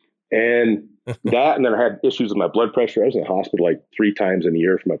 And that, and then I had issues with my blood pressure. I was in the hospital like 3 times in a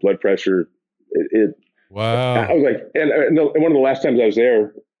year for my blood pressure. Wow. I was like, and one of the last times I was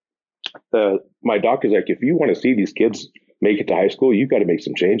there, my doctor's like, if you want to see these kids make it to high school, you've got to make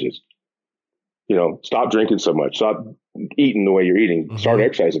some changes. Stop drinking so much, stop eating the way you're eating, start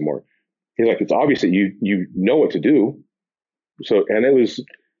exercising more. He's like, it's obvious that you know what to do. So, and it was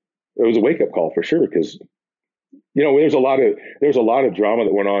a wake up call for sure. Cause there's a lot of drama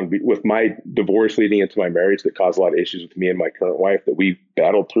that went on with my divorce leading into my marriage that caused a lot of issues with me and my current wife that we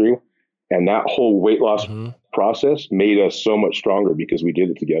battled through. And that whole weight loss process made us so much stronger because we did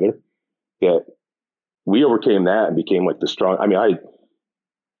it together, that we overcame that and became like the strong. I mean,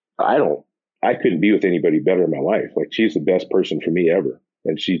 I couldn't be with anybody better in my life. Like, she's the best person for me ever.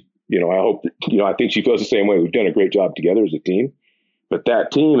 And she, I hope that, I think she feels the same way. We've done a great job together as a team, but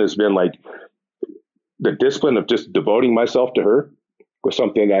that team has been like, the discipline of just devoting myself to her was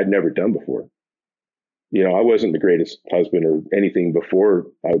something that I'd never done before. I wasn't the greatest husband or anything before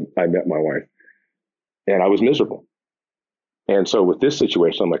I met my wife, and I was miserable. And so with this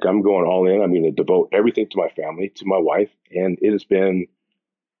situation, I'm like, I'm going all in. I'm going to devote everything to my family, to my wife. And it has been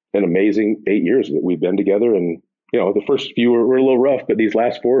an amazing 8 years that we've been together. And, the first few were a little rough, but these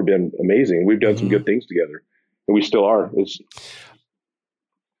last 4 have been amazing. We've done some good things together, and we still are.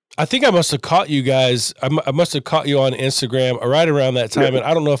 I think I must have caught you guys. I must have caught you on Instagram right around that time. And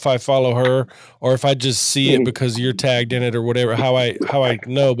I don't know if I follow her or if I just see it because you're tagged in it or whatever, how I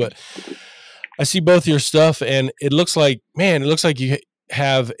know, but I see both your stuff and it looks like you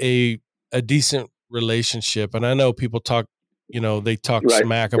have a decent relationship. And I know people talk, they talk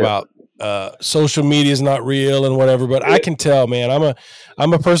smack about social media is not real and whatever, but I can tell, man,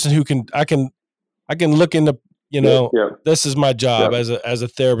 I'm a person who I can look into, this is my job as a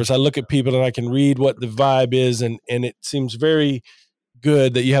therapist. I look at people and I can read what the vibe is. And it seems very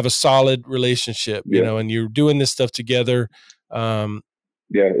good that you have a solid relationship, and you're doing this stuff together. And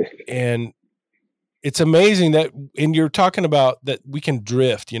it's amazing that, and you're talking about that we can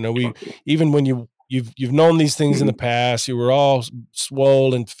drift, even when you've known these things in the past, you were all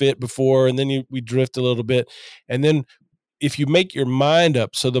swole and fit before, and then we drift a little bit. And then if you make your mind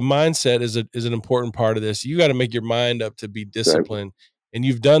up, so the mindset is an important part of this. You got to make your mind up to be disciplined, and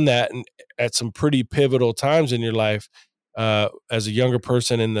you've done that at some pretty pivotal times in your life. As a younger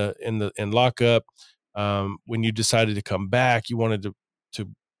person in lockup, when you decided to come back, you wanted to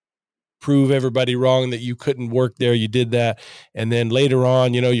prove everybody wrong that you couldn't work there. You did that, and then later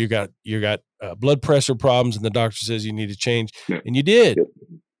on, you got blood pressure problems, and the doctor says you need to change, and you did.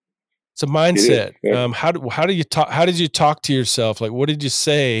 It's a mindset. Yeah. How do you talk? How did you talk to yourself? Like, what did you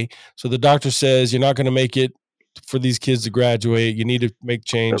say? So the doctor says you're not going to make it for these kids to graduate. You need to make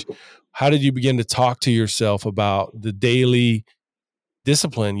change. How did you begin to talk to yourself about the daily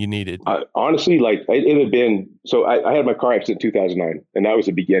discipline you needed? Honestly, like it had been, so I had my car accident in 2009, and that was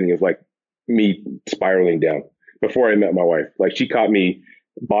the beginning of like me spiraling down before I met my wife. Like she caught me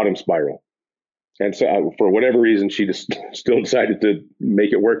bottom spiral. And so for whatever reason, she just still decided to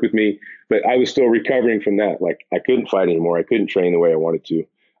make it work with me, but I was still recovering from that. Like I couldn't fight anymore. I couldn't train the way I wanted to.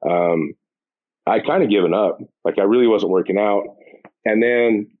 I kind of given up. Like I really wasn't working out. And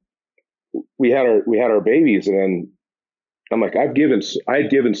then we had our babies, and then I'm like, I had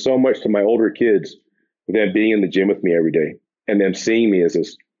given so much to my older kids, them being in the gym with me every day, and them seeing me as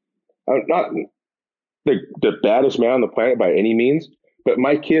this, not the baddest man on the planet by any means, but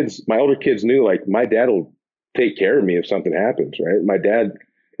my older kids knew like my dad will take care of me if something happens, right? My dad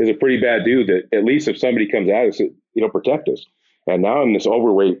is a pretty bad dude that at least if somebody comes at us, protect us. And now I'm this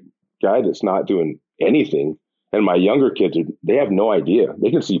overweight guy that's not doing anything. And my younger kids, they have no idea. They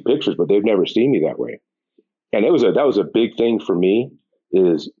can see pictures, but they've never seen me that way. And that was a big thing for me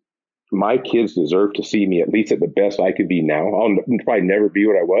is my kids deserve to see me at least at the best I could be now. I'll probably never be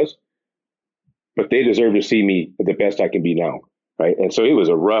what I was, but they deserve to see me at the best I can be now. Right. And so it was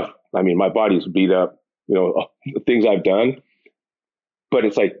my body's beat up, the things I've done, but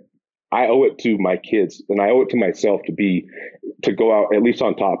it's like, I owe it to my kids and I owe it to myself to go out at least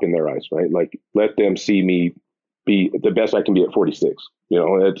on top in their eyes. Right. Like let them see me be the best I can be at 46.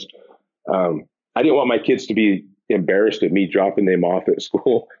 It's, I didn't want my kids to be embarrassed at me dropping them off at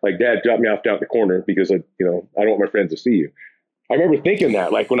school. Like, Dad, drop me off down the corner because I don't want my friends to see you. I remember thinking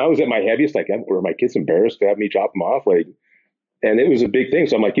that, like, when I was at my heaviest, like, were my kids embarrassed to have me drop them off? Like, and it was a big thing.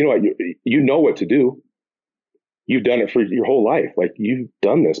 So I'm like, you know what? You know what to do. You've done it for your whole life. Like, you've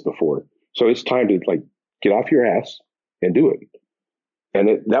done this before. So it's time to, like, get off your ass and do it.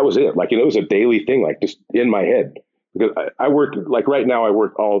 And that was it. Like, it was a daily thing, like, just in my head. Because I work, like right now, I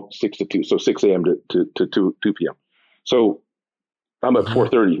work all 6 to 2, so 6 a.m. to 2 p.m. So I'm at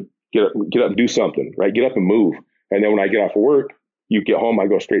 4:30, get up and do something, right? Get up and move. And then when I get off of work, you get home, I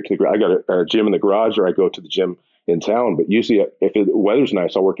go straight to the garage. I got a gym in the garage, or I go to the gym in town. But usually if the weather's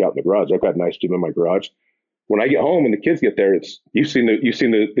nice, I'll work out in the garage. I've got a nice gym in my garage. When I get home and the kids get there, you've seen the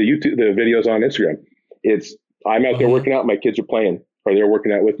YouTube, the videos on Instagram. I'm out there working out, my kids are playing, or they're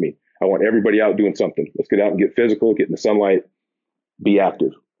working out with me. I want everybody out doing something. Let's get out and get physical, get in the sunlight, be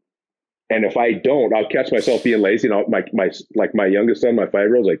active. And if I don't, I'll catch myself being lazy. And my youngest son, my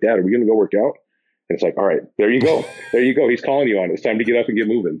 5-year-old, is like, Dad, are we going to go work out? And it's like, all right, there you go. There you go. He's calling you on it. It's time to get up and get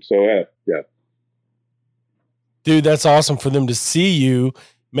moving. So, yeah. Dude, that's awesome for them to see you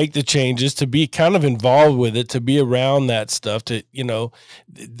make the changes, to be kind of involved with it, to be around that stuff, to,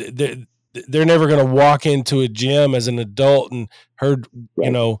 they're never going to walk into a gym as an adult and heard,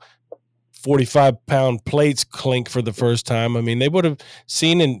 right. 45-pound plates clink for the first time. I mean, they would have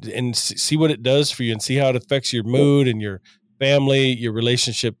seen and see what it does for you and see how it affects your mood and your family, your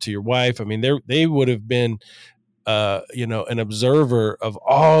relationship to your wife. I mean, they would have been, an observer of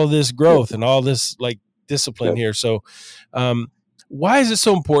all this growth and all this like discipline here. So, why is it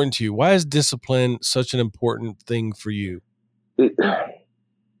so important to you? Why is discipline such an important thing for you?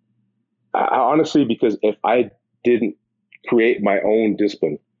 Honestly, because if I didn't create my own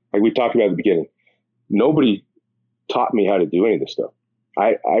discipline, like we talked about at the beginning, nobody taught me how to do any of this stuff.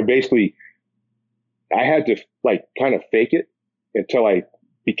 I had to like kind of fake it until I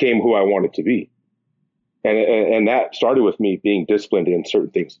became who I wanted to be. And that started with me being disciplined in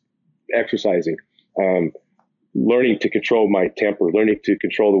certain things, exercising, learning to control my temper, learning to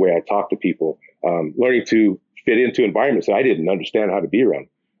control the way I talk to people, learning to fit into environments that I didn't understand how to be around.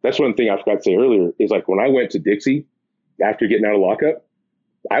 That's one thing I forgot to say earlier is like when I went to Dixie after getting out of lockup,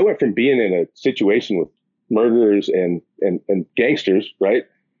 I went from being in a situation with murderers and gangsters, right,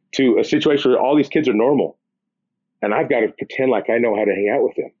 to a situation where all these kids are normal. And I've got to pretend like I know how to hang out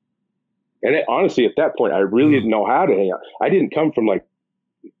with them. And honestly, at that point, I really didn't know how to hang out. I didn't come from like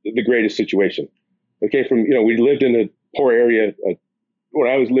the greatest situation. I came from, we lived in a poor area. When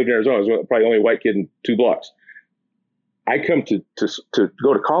I was living in Arizona, I was probably the only white kid in 2 blocks. I come to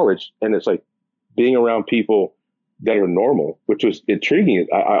go to college, and it's like being around people that are normal, which was intriguing.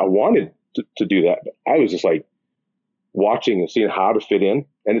 I wanted to do that, but I was just like watching and seeing how to fit in.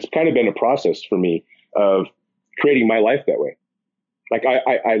 And it's kind of been a process for me of creating my life that way. Like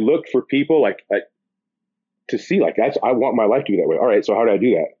I look for people like to see like I want my life to be that way. All right, so how do I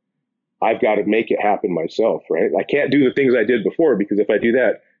do that? I've got to make it happen myself, right? I can't do the things I did before because if I do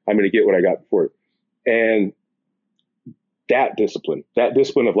that, I'm going to get what I got before. And that discipline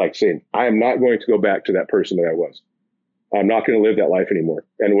of like saying, I am not going to go back to that person that I was. I'm not going to live that life anymore.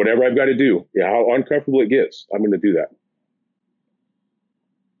 And whatever I've got to do, how uncomfortable it gets, I'm going to do that.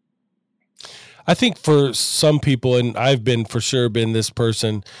 I think for some people, and I've been for sure been this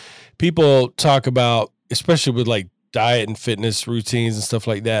person, people talk about, especially with like diet and fitness routines and stuff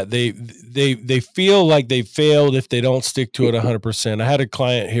like that, they feel like they failed if they don't stick to it 100%. I had a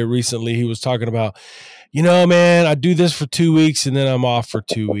client here recently. He was talking about, man, I do this for 2 weeks and then I'm off for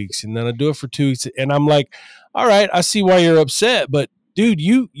 2 weeks and then I do it for 2 weeks. And I'm like, all right, I see why you're upset, but dude,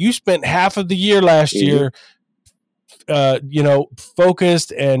 you spent half of the year last year,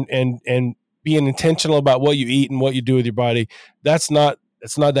 focused and being intentional about what you eat and what you do with your body. It's not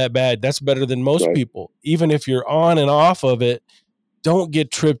that bad. That's better than most people. Even if you're on and off of it, don't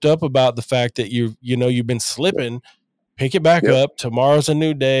get tripped up about the fact that you've been slipping. Pick it back up. Tomorrow's a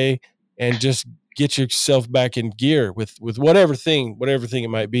new day, and just get yourself back in gear with whatever thing it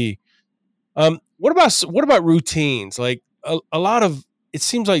might be. What about routines? Like a lot of, it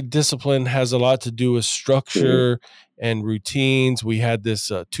seems like discipline has a lot to do with structure and routines. We had this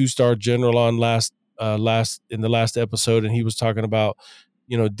 2-star general on last in the last episode, and he was talking about,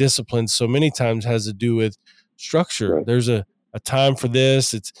 discipline so many times has to do with structure. Right. There's a time for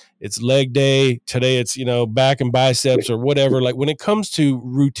this. It's leg day. Today it's, back and biceps or whatever. Like when it comes to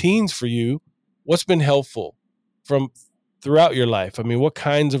routines for you, what's been helpful from throughout your life? I mean, what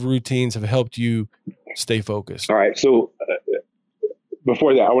kinds of routines have helped you stay focused? All right. So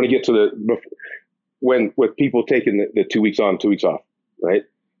before that, I want to get to with people taking the 2 weeks on, 2 weeks off, right?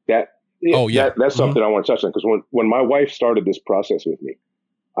 That's something I want to touch on, because when my wife started this process with me,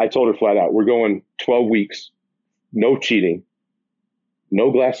 I told her flat out, we're going 12 weeks, no cheating,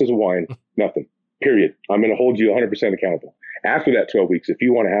 no glasses of wine, nothing, period. I'm going to hold you 100% accountable. After that 12 weeks, if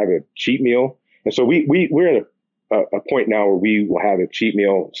you want to have a cheat meal, and so we're at a point now where we will have a cheat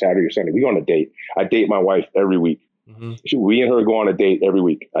meal Saturday or Sunday. We go on a date. I date my wife every week. We and her go on a date every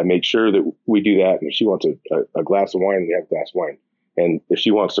week. I make sure that we do that. And if she wants a glass of wine, we have a glass of wine. And if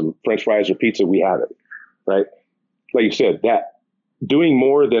she wants some French fries or pizza, we have it, right? Like you said, that doing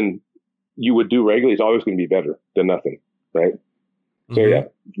more than you would do regularly is always going to be better than nothing, right? So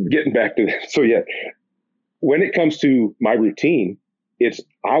getting back to that. So when it comes to my routine,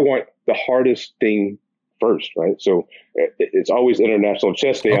 I want the hardest thing first, right? So it's always International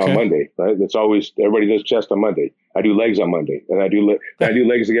Chest Day on Monday, right? It's always, everybody does chest on Monday. I do legs on Monday, and I do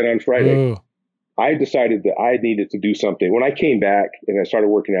legs again on Friday. Ooh. I decided that I needed to do something. When I came back and I started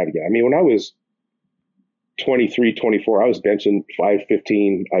working out again, I mean, when I was 23, 24, I was benching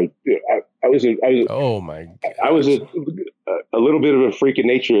 515. I was oh my God. I was a little bit of a freak of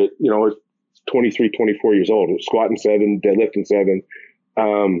nature at, 23, 24 years old, squatting 7, deadlifting 7.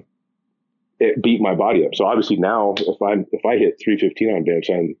 It beat my body up. So obviously now if I hit 315 on bench,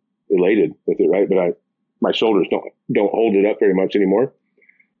 I'm elated with it, right? But my shoulders don't hold it up very much anymore.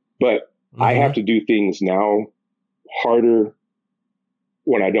 But I have to do things now harder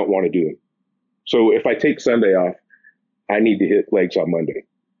when I don't want to do them. So if I take Sunday off, I need to hit legs on Monday.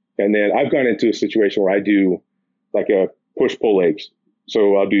 And then I've gone into a situation where I do like a push-pull legs.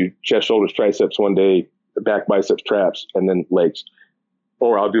 So I'll do chest, shoulders, triceps one day, back, biceps, traps, and then legs.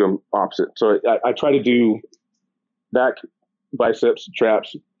 Or I'll do them opposite. So I try to do back, biceps,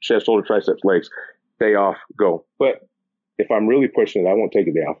 traps, chest, shoulder, triceps, legs. Day off, go. But if I'm really pushing it, I won't take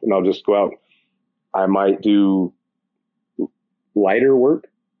a day off, and I'll just go out. I might do lighter work,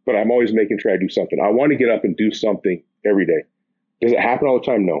 but I'm always making sure I do something. I want to get up and do something every day. Does it happen all the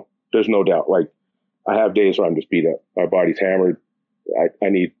time? No. There's no doubt. Like, I have days where I'm just beat up. My body's hammered. I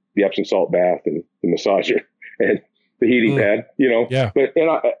need the Epsom salt bath and the massager and the heating pad, Yeah. But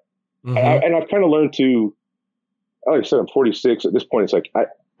I've kind of learned to, like I said, I'm 46 at this point. It's like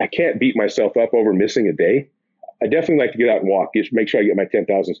I can't beat myself up over missing a day. I definitely like to get out and walk. Just make sure I get my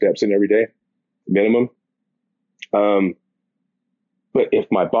 10,000 steps in every day, minimum. But if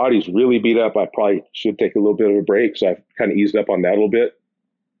my body's really beat up, I probably should take a little bit of a break. So I've kind of eased up on that a little bit.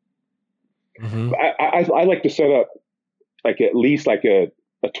 I like to set up like at least like a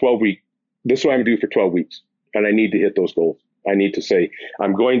 12-week. This is what I'm going to do for 12 weeks. And I need to hit those goals. I need to say,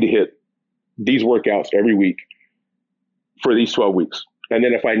 I'm going to hit these workouts every week for these 12 weeks. And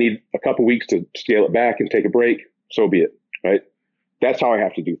then if I need a couple weeks to scale it back and take a break, so be it, right? That's how I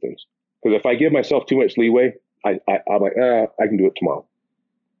have to do things. Because if I give myself too much leeway, I'm like, I can do it tomorrow.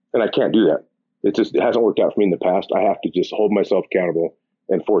 And I can't do that. It hasn't worked out for me in the past. I have to just hold myself accountable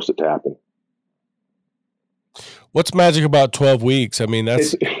and force it to happen. What's magic about 12 weeks? I mean,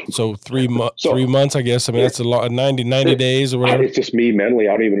 that's so 3 months, I guess. I mean, that's a lot, 90 days or whatever. It's just me mentally.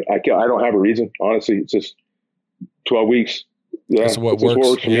 I don't have a reason. Honestly, it's just 12 weeks. Yeah, That's what it's just what works.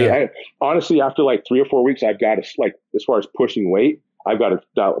 works for me. Honestly, after like 3 or 4 weeks, I've got to, like, as far as pushing weight, I've got to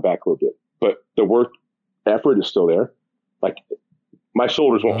dial it back a little bit. But the work effort is still there. Like, my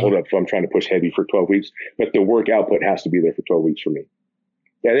shoulders won't hold up if I'm trying to push heavy for 12 weeks, but the work output has to be there for 12 weeks for me.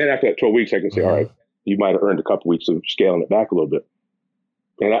 And then after that 12 weeks, I can say, all right, you might have earned a couple weeks of scaling it back a little bit.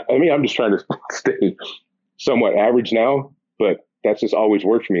 And I mean, I'm just trying to stay somewhat average now, but that's just always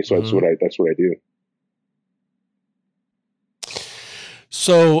worked for me. So that's what I do.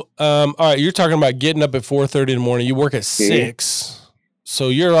 So, all right, you're talking about getting up at 4:30 in the morning. You work at 6, so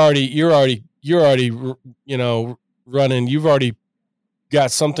you're already, you know, running. You've already got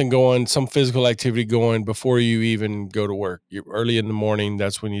something going, some physical activity going before you even go to work. You're early in the morning.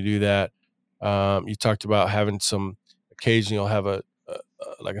 That's when you do that. You talked about having some occasion. You'll have a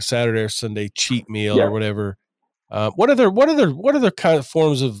like a Saturday or Sunday cheat meal or whatever. What other kind of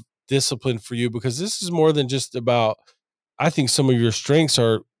forms of discipline for you? Because this is more than just about, I think some of your strengths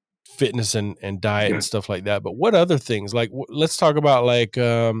are fitness and diet and stuff like that. But what other things? Like, let's talk about, like,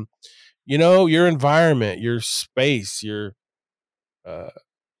 you know, your environment, your space, your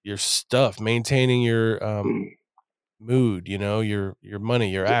stuff, maintaining your mood, you know, your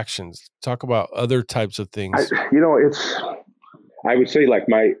money, your actions. Talk about other types of things. I would say, like,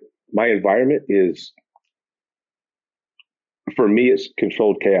 my environment is, for me, it's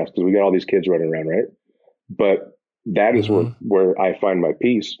controlled chaos because we got all these kids running around, right? But that is where I find my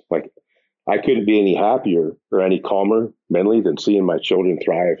peace. Like, I couldn't be any happier or any calmer mentally than seeing my children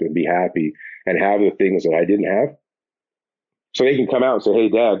thrive and be happy and have the things that I didn't have. So they can come out and say, hey,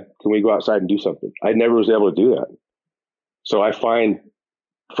 Dad, can we go outside and do something? I never was able to do that. So I find,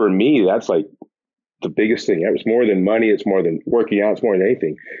 for me, that's like the biggest thing. It's more than money. It's more than working out. It's more than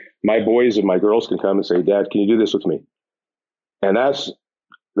anything. My boys and my girls can come and say, Dad, can you do this with me? And that's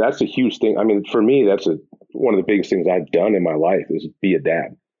a huge thing. I mean, for me, that's one of the biggest things I've done in my life is be a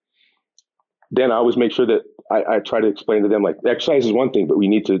dad. Then I always make sure that I try to explain to them, like, exercise is one thing, but we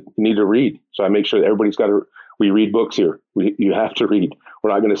need to read. So I make sure that everybody's we read books here. You have to read.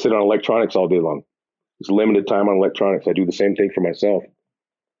 We're not going to sit on electronics all day long. There's limited time on electronics. I do the same thing for myself.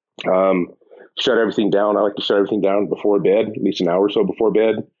 Shut everything down. I like to shut everything down before bed, at least an hour or so before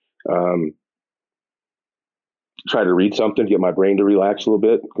bed. Try to read something, get my brain to relax a little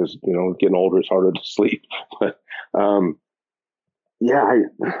bit because, you know, getting older, it's harder to sleep. But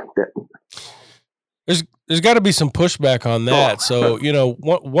there's got to be some pushback on that. So, you know,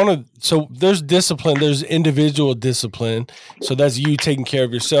 so there's discipline, there's individual discipline. So that's you taking care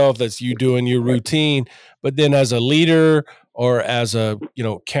of yourself. That's you doing your routine. But then as a leader or as a, you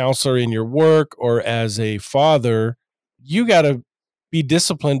know, counselor in your work or as a father, you got to be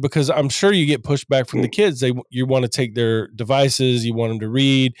disciplined because I'm sure you get pushback from the kids. You want to take their devices, you want them to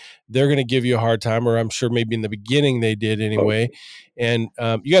read. They're going to give you a hard time, or I'm sure maybe in the beginning they did anyway. And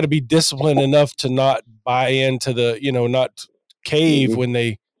you got to be disciplined enough to not buy into the, you know, not cave when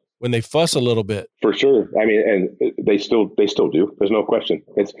they fuss a little bit. For sure. I mean, and they still do. There's no question.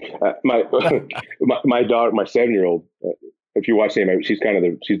 It's my daughter, my 7-year-old. If you watch him, she's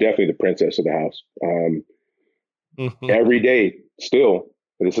definitely the princess of the house. Every day, still,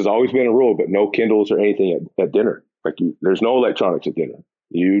 this has always been a rule, but no Kindles or anything at dinner. Like, there's no electronics at dinner.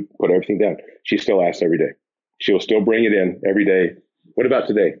 You put everything down. She still asks every day. She'll still bring it in every day. What about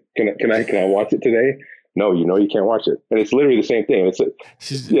today? Can I watch it today? No, you know you can't watch it. And it's literally the same thing.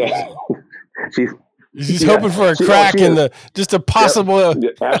 She's hoping for a crack in just a possible.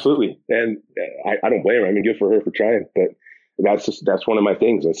 Absolutely. And I don't blame her. I mean, good for her for trying. But that's one of my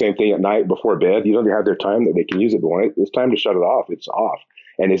things. The same thing at night before bed. You know, they have their time that they can use it, but when it's time to shut it off, it's off.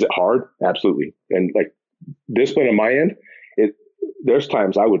 And is it hard? Absolutely. And like, discipline on my end, there's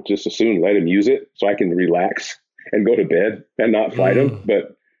times I would just as soon let him use it so I can relax and go to bed and not fight him.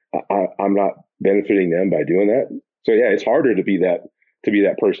 But I'm not benefiting them by doing that. So yeah, it's harder to be that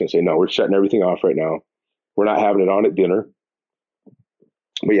person and say, no, we're shutting everything off right now. We're not having it on at dinner.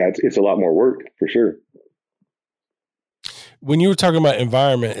 But yeah, it's a lot more work for sure. When you were talking about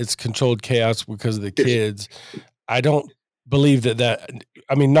environment, it's controlled chaos because of the kids. I don't believe that,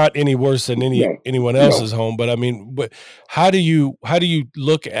 I mean, not any worse than anyone else's home, but I mean, how do you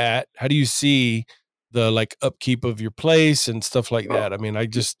see the, like, upkeep of your place and stuff like that? I mean,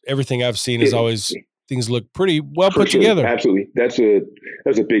 everything I've seen is always, things look pretty well put together. Absolutely. That's a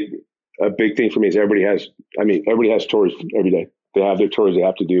big thing for me is everybody has chores every day. They have their chores they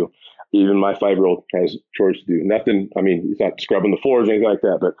have to do. Even my 5-year-old has chores to do. Nothing, I mean, he's not scrubbing the floors or anything like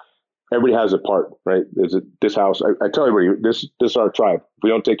that, but everybody has a part, right? This house, I tell everybody, this is our tribe. If we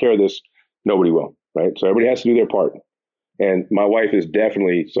don't take care of this, nobody will, right? So everybody has to do their part. And my wife is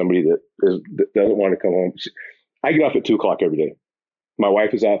definitely somebody that doesn't want to come home. I get off at 2 o'clock every day. My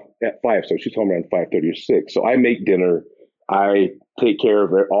wife is off at 5, so she's home around 5:30 or 6. So I make dinner. I take care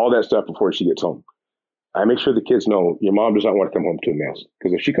of all that stuff before she gets home. I make sure the kids know your mom does not want to come home to a mess.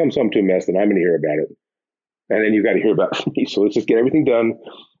 Because if she comes home to a mess, then I'm going to hear about it. And then you've got to hear about it from me. So let's just get everything done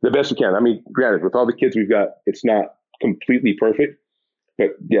the best we can. I mean, granted, with all the kids we've got, it's not completely perfect.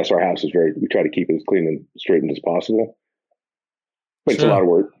 But yes, our house is we try to keep it as clean and straightened as possible. But It's a lot of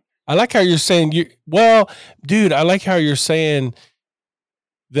work. I like how you're saying dude, I like how you're saying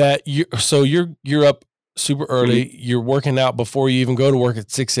that you're up super early. Mm-hmm. You're working out before you even go to work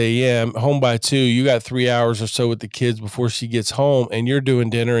at 6 a.m. Home by 2. You got 3 hours or so with the kids before she gets home, and you're doing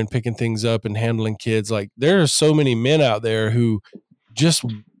dinner and picking things up and handling kids. Like, there are so many men out there who just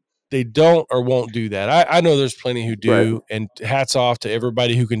they don't or won't do that. I know there's plenty who do, right. And hats off to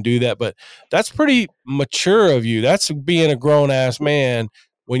everybody who can do that. But that's pretty mature of you. That's being a grown ass man.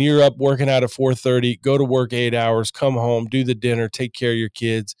 When you're up working out at 4:30, go to work 8 hours, come home, do the dinner, take care of your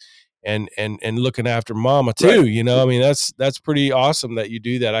kids, and looking after mama too. Right. You know, I mean, that's pretty awesome that you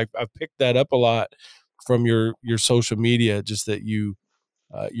do that. I've picked that up a lot from your social media, just that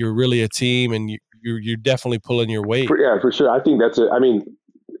you're really a team, and you're definitely pulling your weight. For sure. I think that's it. I mean,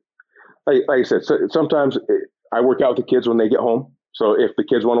 like I said, sometimes I work out with the kids when they get home. So if the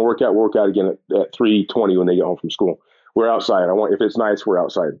kids want to work out, we'll work out again at 3:20 when they get home from school. We're outside. If it's nice, we're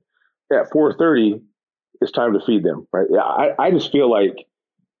outside. At 4:30, it's time to feed them, right? Yeah, I just feel like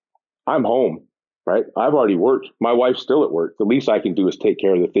I'm home, right? I've already worked. My wife's still at work. The least I can do is take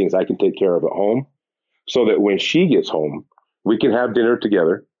care of the things I can take care of at home, so that when she gets home, we can have dinner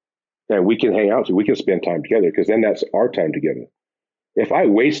together and we can hang out. So we can spend time together, because then that's our time together. If I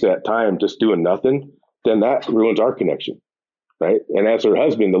waste that time just doing nothing, then that ruins our connection, right? And as her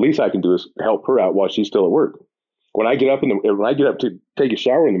husband, the least I can do is help her out while she's still at work. When I get up to take a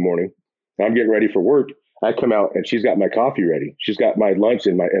shower in the morning, and I'm getting ready for work, I come out and she's got my coffee ready. She's got my lunch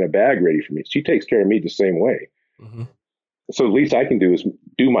in a bag ready for me. She takes care of me the same way. Mm-hmm. So the least I can do is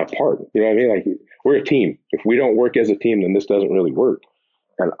do my part. You know what I mean? Like, we're a team. If we don't work as a team, then this doesn't really work.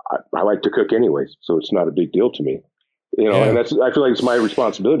 And I like to cook anyways, so it's not a big deal to me. You know, and I feel like it's my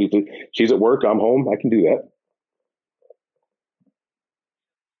responsibility she's at work, I'm home, I can do that.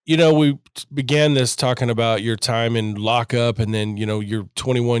 You know, we began this talking about your time in lockup, and then, you know, your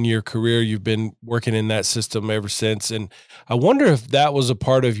 21-year career, you've been working in that system ever since. And I wonder if that was a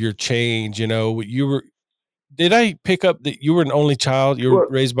part of your change. You know, did I pick up that you were an only child? You were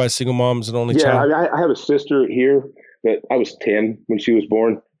raised by a single mom as an only child? Yeah, I have a sister here that I was 10 when she was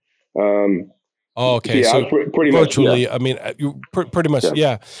born. Oh, okay. Yeah, so pretty virtually, much, yeah. I mean, you pretty much,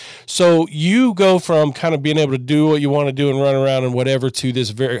 yeah. So you go from kind of being able to do what you want to do and run around and whatever to this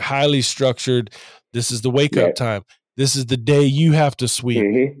very highly structured, this is the wake up time. This is the day you have to sweep.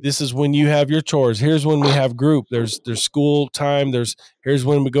 Mm-hmm. This is when you have your chores. Here's when we have group. There's school time. Here's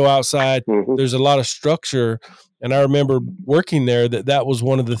when we go outside. Mm-hmm. There's a lot of structure. And I remember working there that was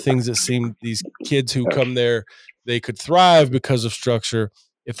one of the things that seemed these kids who come there, they could thrive because of structure.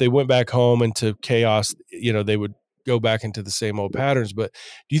 If they went back home into chaos, you know, they would go back into the same old patterns. But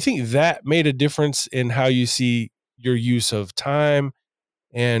do you think that made a difference in how you see your use of time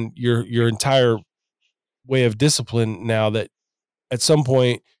and your entire way of discipline now, that at some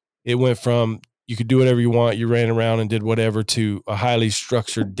point it went from you could do whatever you want, you ran around and did whatever, to a highly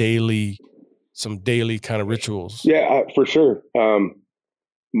structured some daily kind of rituals? Yeah, for sure.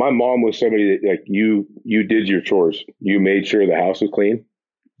 My mom was somebody that, like, you did your chores. You made sure the house was clean.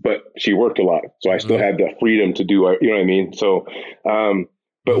 But she worked a lot, so I still had the freedom to do, you know what I mean? So,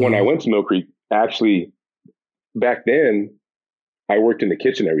 but when I went to Mill Creek, actually, back then, I worked in the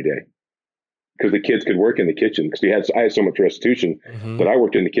kitchen every day, because the kids could work in the kitchen, because I had so much restitution that I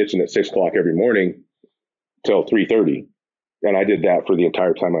worked in the kitchen at 6 o'clock every morning till 3:30, and I did that for the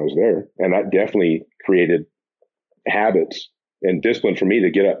entire time I was there, and that definitely created habits and discipline for me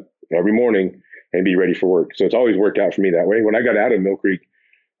to get up every morning and be ready for work. So it's always worked out for me that way. When I got out of Mill Creek,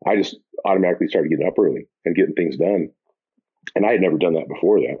 I just automatically started getting up early and getting things done. And I had never done that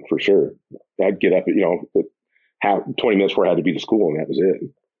before that, for sure. I'd get up at, 20 minutes before I had to be to school, and that was it.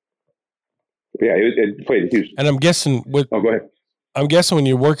 But yeah, it played a huge. And I'm guessing go ahead. I'm guessing when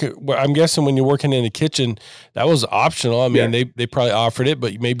you're working in the kitchen, that was optional. I mean, they probably offered it,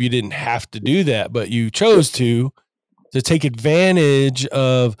 but maybe you didn't have to do that, but you chose to take advantage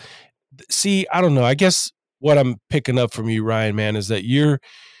of. See, I don't know. I guess what I'm picking up from you, Ryan, man, is that you're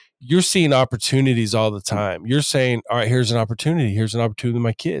seeing opportunities all the time. You're saying, all right, here's an opportunity. Here's an opportunity with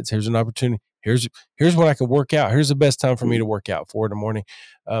my kids. Here's an opportunity. Here's when I can work out. Here's the best time for me to work out, 4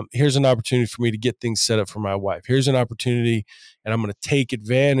 a.m. Here's an opportunity for me to get things set up for my wife. Here's an opportunity, and I'm going to take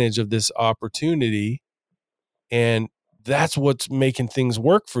advantage of this opportunity And that's what's making things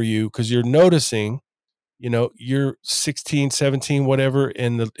work for you, because you're noticing, you're 16, 17, whatever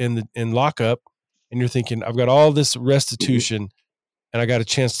in lockup, and you're thinking, I've got all this restitution and I got a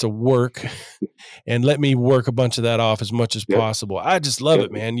chance to work and let me work a bunch of that off as much as possible. I just love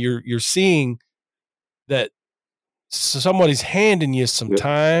it, man. You're seeing that somebody's handing you some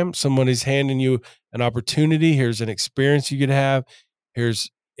time, somebody's handing you an opportunity. Here's an experience you could have.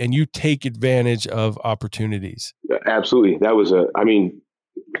 And you take advantage of opportunities. Absolutely. That was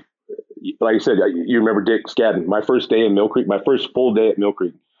like I said, you remember Dick Scadden, my first day in Mill Creek, my first full day at Mill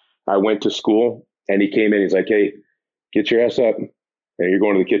Creek. I went to school and he came in, he's like, hey, get your ass up and you're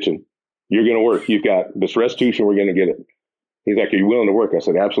going to the kitchen. You're going to work. You've got this restitution. We're going to get it. He's like, are you willing to work? I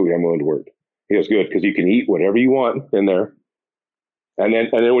said, absolutely. I'm willing to work. He goes, good. Cause you can eat whatever you want in there. And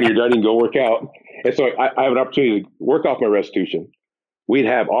then when you're done, you can go work out. And so I have an opportunity to work off my restitution. We'd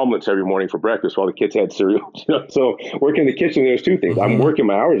have omelets every morning for breakfast while the kids had cereal. So working in the kitchen, there's two things. I'm working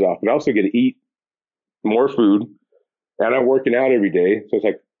my hours off, but I also get to eat more food, and I'm working out every day. So it's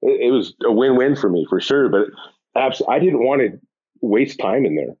like, it was a win-win for me for sure. But I didn't want to waste time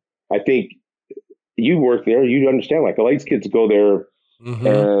in there. I think you work there, you understand, like, a lot of these kids go there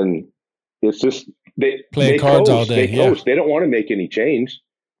and it's just, they cards coast, all day. They coast. They don't want to make any change.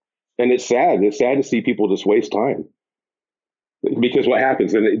 And it's sad. It's sad to see people just waste time. Because what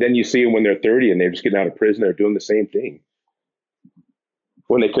happens, then you see them when they're 30 and they're just getting out of prison, they're doing the same thing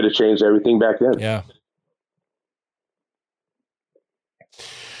when they could have changed everything back then. Yeah.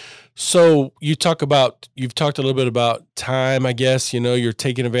 So you've talked a little bit about time, I guess. You're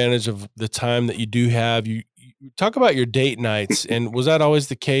taking advantage of the time that you do have. You talk about your date nights, and was that always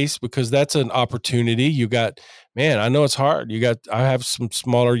the case? Because that's an opportunity. You got, man, I know it's hard. I have some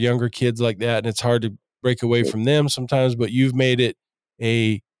smaller, younger kids like that, and it's hard to break away from them sometimes, but you've made it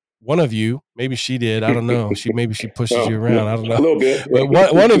one of you, maybe she did, I don't know. Maybe she pushes you around. I don't know. A little bit.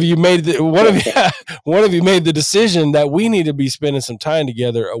 But one of you made the decision that we need to be spending some time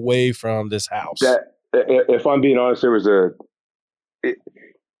together away from this house. If I'm being honest,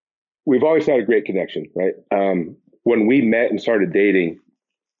 we've always had a great connection, right? When we met and started dating,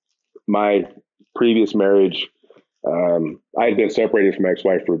 my previous marriage, I had been separated from my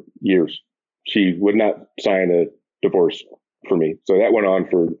ex-wife for years. She would not sign a divorce for me. So that went on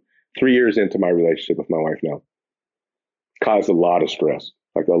for 3 years into my relationship with my wife now. Caused a lot of stress,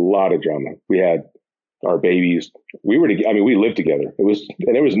 like a lot of drama. We had our babies. We lived together.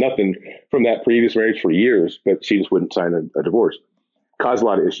 There was nothing from that previous marriage for years, but she just wouldn't sign a divorce. Caused a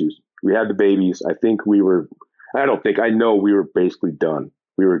lot of issues. We had the babies. I know we were basically done.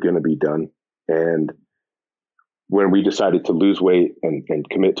 We were going to be done. And when we decided to lose weight and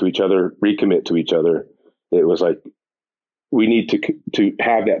recommit to each other, it was like, we need to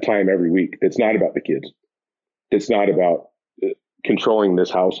have that time every week. It's not about the kids. It's not about controlling this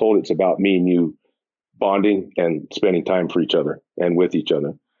household. It's about me and you bonding and spending time for each other and with each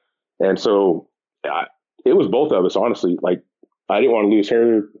other. And so it was both of us, honestly. Like, I didn't want to lose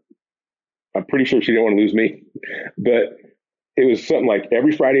her. I'm pretty sure she didn't want to lose me, but it was something like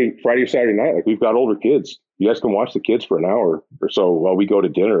every Friday or Saturday night, like, we've got older kids. You guys can watch the kids for an hour or so while we go to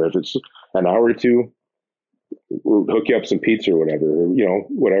dinner. If it's an hour or two, we'll hook you up some pizza or whatever,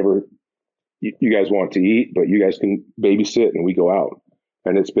 whatever you guys want to eat, but you guys can babysit and we go out.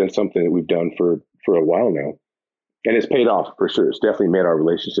 And it's been something that we've done for a while now. And it's paid off for sure. It's definitely made our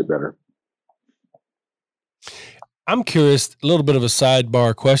relationship better. I'm curious, a little bit of a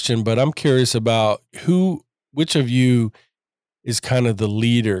sidebar question, but I'm curious about which of you is kind of the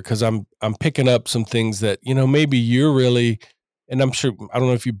leader, because I'm picking up some things that, maybe you're really, and I'm sure, I don't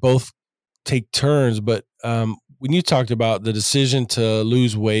know if you both take turns, but when you talked about the decision to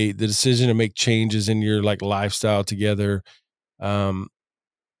lose weight, the decision to make changes in your lifestyle together,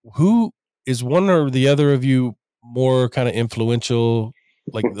 who is one or the other of you more kind of influential,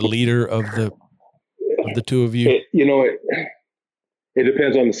 like the leader of the two of you? It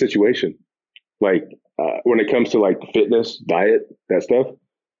depends on the situation. Like, when it comes to fitness, diet, that stuff,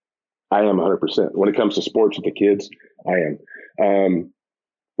 I am 100%. When it comes to sports with the kids, I am.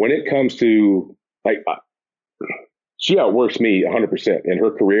 When it comes to she outworks me 100% in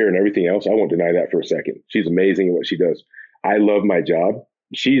her career and everything else. I won't deny that for a second. She's amazing at what she does. I love my job.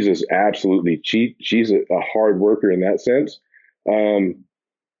 She's just absolutely she's a hard worker in that sense. And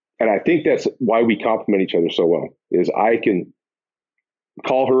I think that's why we complement each other so well, is I can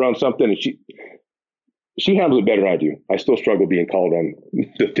call her on something and she handles it better than I do. I still struggle being called on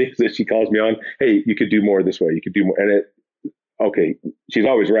the things that she calls me on. Hey, you could do more this way. You could do more. And okay, she's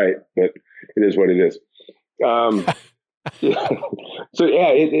always right, but it is what it is. So yeah,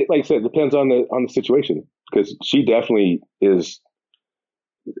 it like I said, it depends on the situation. because she definitely is.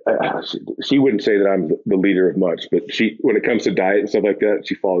 She wouldn't say that I'm the leader of much, but when it comes to diet and stuff like that,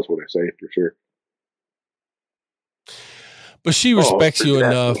 she follows what I say for sure. But she respects you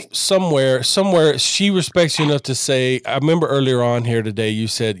enough somewhere she respects you enough to say, I remember earlier on here today, you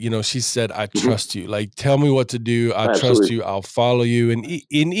said, she said, I trust you. Like, tell me what to do. I trust you. I'll follow you. And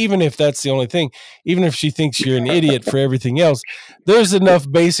even if that's the only thing, even if she thinks you're an idiot for everything else, there's enough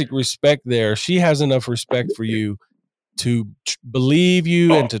basic respect there. She has enough respect for you to believe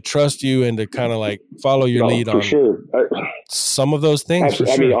you and to trust you and to kind of like follow your lead for on sure. Some of those things. For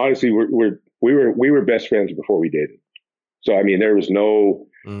sure. I mean, honestly, we were best friends before we dated. So I mean, there was no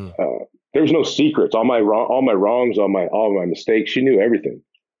secrets. All my wrongs, all my mistakes. She knew everything,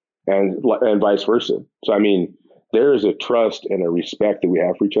 and vice versa. So I mean, there is a trust and a respect that we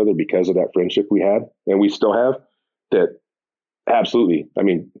have for each other because of that friendship we had, and we still have. That absolutely. I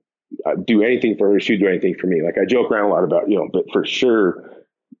mean, I'd do anything for her. She'd do anything for me. Like I joke around a lot about, but for sure,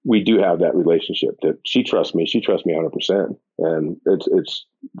 we do have that relationship that she trusts me. She trusts me 100%, and it's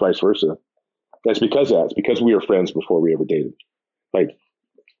vice versa. That's because of that. It's because we were friends before we ever dated. Like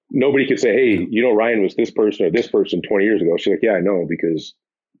nobody could say, hey, Ryan was this person or this person 20 years ago. She's like, yeah, I know, because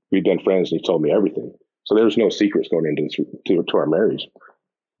we've been friends and he told me everything. So there's no secrets going into this, to our marriage.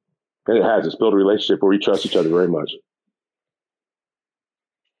 And it's built a relationship where we trust each other very much.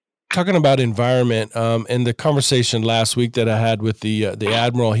 Talking about environment, in the conversation last week that I had with the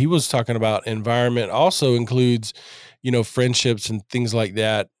Admiral, he was talking about environment also includes, friendships and things like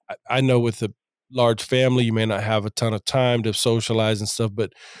that. I know with a large family, you may not have a ton of time to socialize and stuff,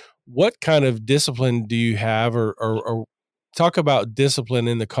 but what kind of discipline do you have, or talk about discipline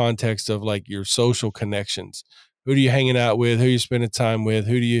in the context of like your social connections? Who are you hanging out with? Who are you spending time with?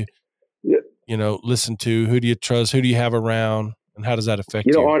 Who do you, listen to? Who do you trust? Who do you have around? And how does that affect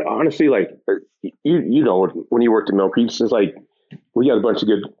you? Honestly, like, when you worked at Milk Creek, it's like, we got a bunch of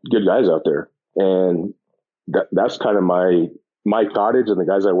good guys out there. And that's kind of my cottage and the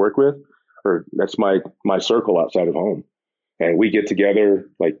guys I work with, or that's my circle outside of home. And we get together.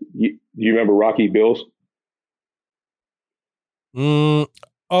 Like, you remember Rocky Bills? Oh,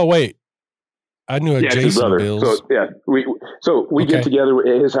 wait. I knew a Jason Bills. So we get together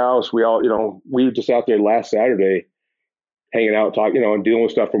at his house. We all, we were just out there last Saturday, hanging out, talking, and dealing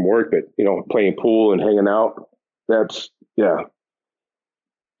with stuff from work, but playing pool and hanging out. That's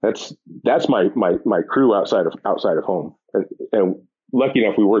my crew outside of home, and lucky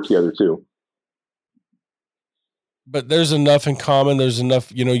enough we work together too. But there's enough in common. There's enough,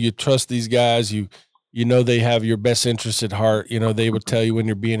 you trust these guys. They have your best interest at heart. They would tell you when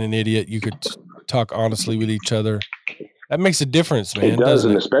you're being an idiot. You could talk honestly with each other. That makes a difference, man. It does,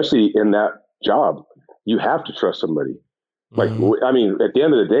 and especially in that job, you have to trust somebody. Like, I mean, at the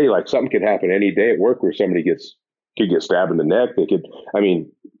end of the day, like, something could happen any day at work where somebody could get stabbed in the neck.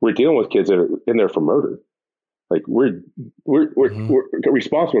 We're dealing with kids that are in there for murder. Like, we're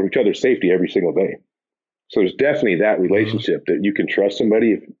responsible for each other's safety every single day. So there's definitely that relationship that you can trust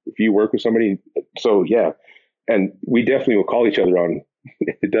somebody if you work with somebody. So yeah. And we definitely will call each other on,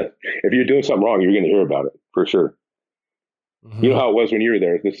 if you're doing something wrong, you're going to hear about it for sure. You know how it was when you were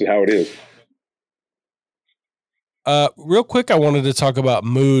there. This is how it is. Real quick, I wanted to talk about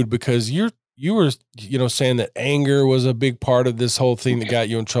mood, because you were, saying that anger was a big part of this whole thing that got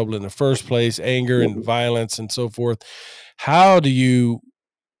you in trouble in the first place, anger and violence and so forth. How do you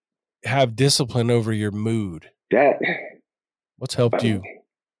have discipline over your mood? What's helped you?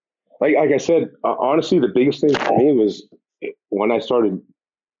 Like I said, honestly, the biggest thing for me was when I started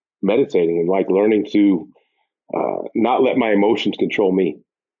meditating and like learning to not let my emotions control me.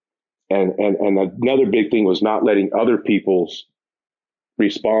 And another big thing was not letting other people's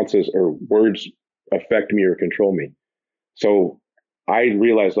responses or words affect me or control me. So I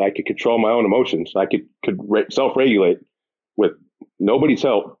realized I could control my own emotions. I could self-regulate with nobody's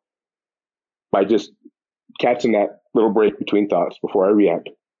help by just catching that little break between thoughts before I react,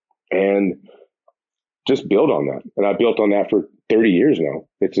 and just build on that. And I built on that for 30 years now.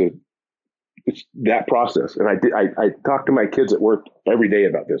 It's that process. And I talk to my kids at work every day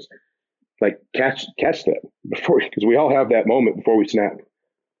about this. Like, catch that before, because we all have that moment before we snap.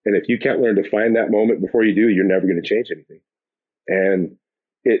 And if you can't learn to find that moment before you do, you're never going to change anything. And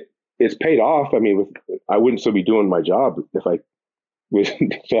it's paid off. I mean, I wouldn't still be doing my job if I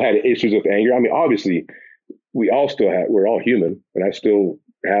still had issues with anger. I mean, obviously, we're all human, and I still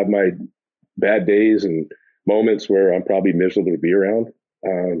have my bad days and moments where I'm probably miserable to be around.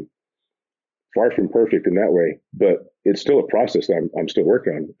 Far from perfect in that way, but it's still a process that I'm still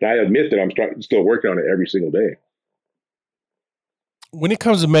working on. I admit that I'm still working on it every single day. When it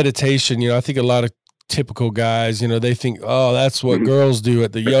comes to meditation, I think a lot of typical guys, they think, oh, that's what girls do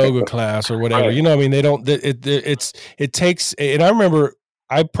at the yoga class or whatever. Right. I mean, they don't. It takes. And I remember,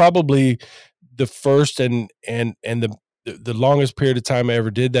 I probably the first and the longest period of time I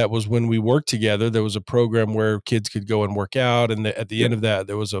ever did that was when we worked together. There was a program where kids could go and work out, and at the end of that,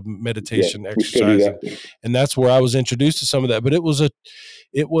 there was a meditation exercise, and that's where I was introduced to some of that. But it was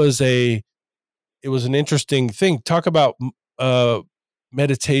an interesting thing. Talk about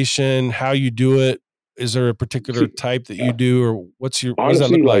meditation, how you do it. Is there a particular type that you do, or what does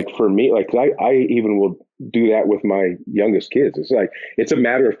that look like? For me, like I even will do that with my youngest kids. It's like, it's a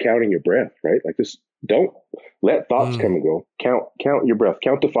matter of counting your breath, right? Like, just don't let thoughts come and go. Count your breath.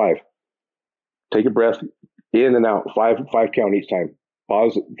 Count to 5. Take a breath in and out. 5 count each time.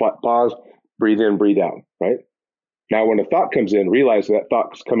 Pause, breathe in, breathe out, right? Now, when a thought comes in, realize that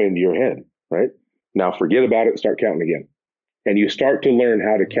thought's coming into your head, right? Now forget about it, start counting again. And you start to learn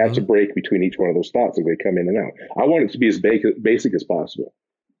how to catch a break between each one of those thoughts as they come in and out. I want it to be as basic as possible.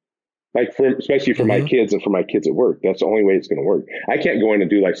 Like, especially for my kids and for my kids at work. That's the only way it's going to work. I can't go in and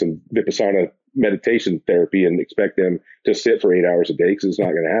do like some Vipassana meditation therapy and expect them to sit for 8 hours a day, because it's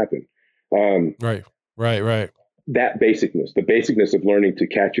not going to happen. Right. That basicness, the basicness of learning to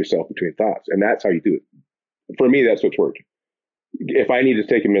catch yourself between thoughts. And that's how you do it. For me, that's what's worked. If I need to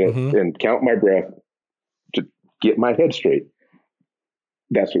take a minute and count my breath to get my head straight,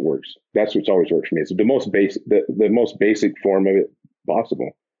 that's what works. That's what's always worked for me. It's the most basic form of it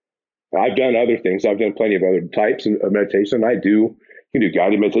possible. I've done other things. I've done plenty of other types of meditation. You can do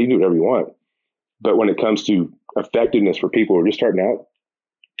guided meditation, you can do whatever you want. But when it comes to effectiveness for people who are just starting out,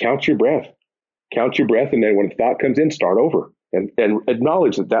 count your breath. Count your breath, and then when a thought comes in, start over and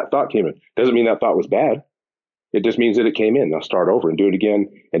acknowledge that thought came in. Doesn't mean that thought was bad. It just means that it came in. Now start over and do it again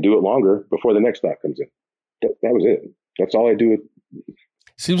and do it longer before the next thought comes in. That was it. That's all I do.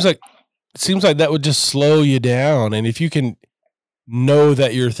 Seems like that would just slow you down. And if you can know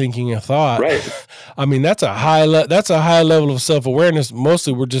that you're thinking a thought, right? I mean, that's a high level of self-awareness.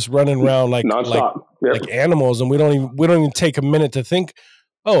 Mostly we're just running around like nonstop, like animals, and we don't even take a minute to think,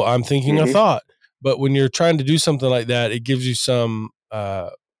 oh, I'm thinking a thought. But when you're trying to do something like that, it gives you some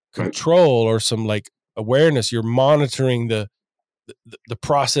control or some like awareness. You're monitoring the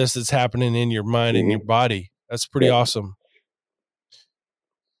process that's happening in your mind and your body. That's pretty awesome.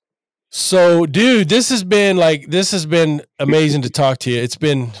 So, dude, this has been amazing to talk to you.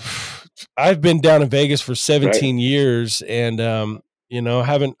 I've been down in Vegas for 17 years, and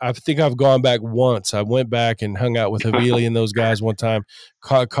I think I've gone back once. I went back and hung out with Havili and those guys one time.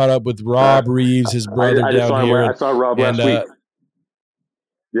 Caught up with Rob Reeves, his brother, down here. I saw Rob last week.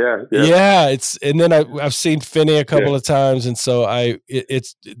 Yeah. And then I've seen Finney a couple of times, and so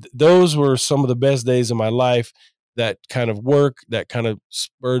those were some of the best days of my life. That kind of work that kind of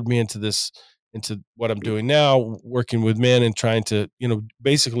spurred me into what I'm doing now, working with men and trying to,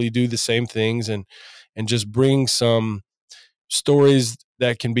 basically do the same things and just bring some stories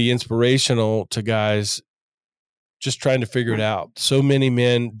that can be inspirational to guys just trying to figure it out. So many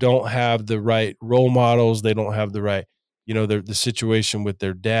men don't have the right role models. They don't have the right, the situation with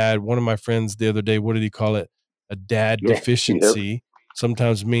their dad. One of my friends the other day, what did he call it? A dad deficiency.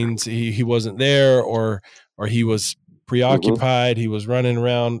 Sometimes means he wasn't there, or he was preoccupied. He was running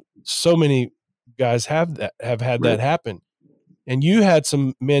around. So many guys have had that happen. And you had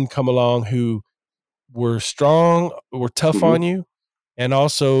some men come along who were strong, were tough on you, and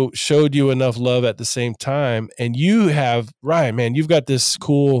also showed you enough love at the same time. And you have, Ryan, man, you've got this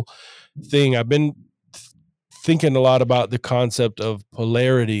cool thing. I've been thinking a lot about the concept of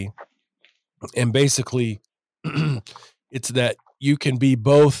polarity, and basically it's that you can be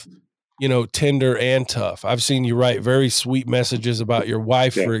both, tender and tough. I've seen you write very sweet messages about your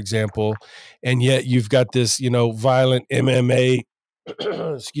wife, for example, and yet you've got this, violent MMA,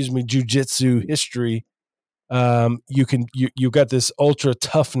 jiu-jitsu history. You've got this ultra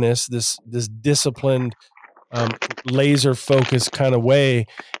toughness, this disciplined, laser focused kind of way,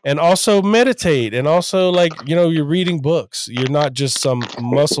 and also meditate, and also you're reading books. You're not just some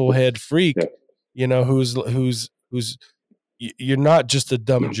musclehead freak, who's you're not just a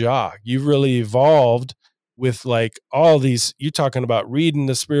dumb jock. You've really evolved with all these. You're talking about reading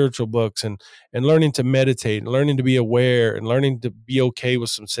the spiritual books and learning to meditate and learning to be aware and learning to be okay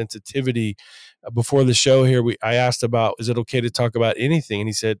with some sensitivity. Before the show here, I asked about, is it okay to talk about anything? And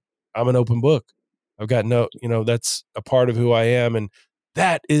he said, I'm an open book. I've got that's a part of who I am. And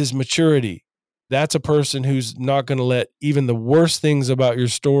that is maturity. That's a person who's not going to let even the worst things about your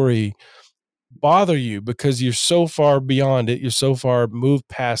story bother you, because you're so far beyond it. You're so far moved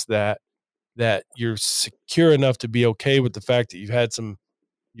past that you're secure enough to be okay with the fact that you've had some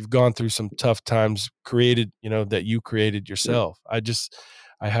you've gone through some tough times created, that you created yourself.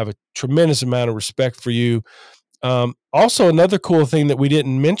 I have a tremendous amount of respect for you. Also, another cool thing that we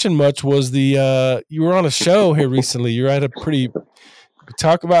didn't mention much was you were on a show here recently. You're at a pretty,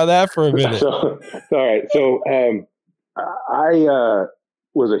 talk about that for a minute. So, all right. So I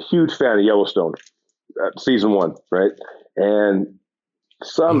was a huge fan of Yellowstone, season 1, right? And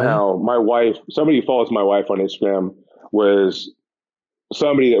somehow my wife, somebody who follows my wife on Instagram, was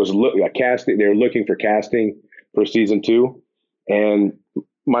somebody that was casting. They were looking for casting for season 2, and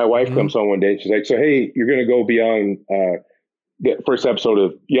my wife comes home one day and she's like, "So hey, you're going to go be on the first episode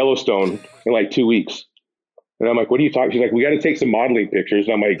of Yellowstone in like 2 weeks." And I'm like, "What are you talking?" She's like, "We got to take some modeling pictures."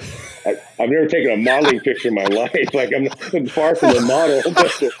 And I'm like, "I've never taken a modeling picture in my life. Like I'm far from a model."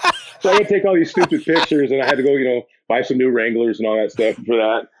 So I got to take all these stupid pictures, and I had to go, buy some new Wranglers and all that stuff for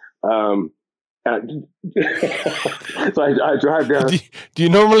that. So I drive down. Do you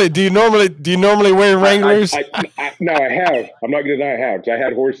normally wear Wranglers? No, I have. I'm not going to deny I have. I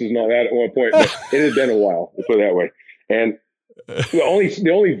had horses and all that at one point, but it has been a while. Let's put it that way. And the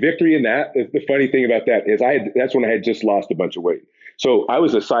only victory in that is, the funny thing about that is that's when I had just lost a bunch of weight. So I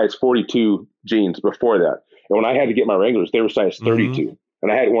was a size 42 jeans before that, and when I had to get my Wranglers, they were size 32,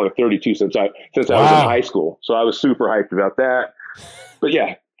 and I hadn't worn a 32 since I was in high school. So I was super hyped about that. But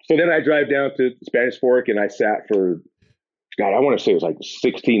yeah. So then I drive down to Spanish Fork, and I sat for, God, I want to say it was like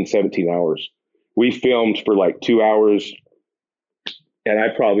 16, 17 hours. We filmed for like 2 hours, and I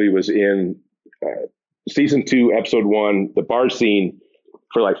probably was in season 2, episode 1, the bar scene,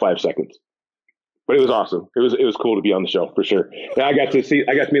 for like 5 seconds. But it was awesome. It was cool to be on the show for sure. And I got to be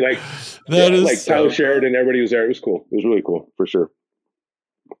like, Tyler Sheridan, everybody was there. It was cool. It was really cool for sure.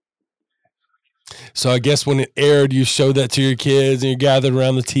 So I guess when it aired, you showed that to your kids, and you gathered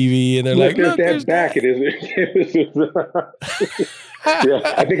around the TV, and they're like, "Look, there's back." It is.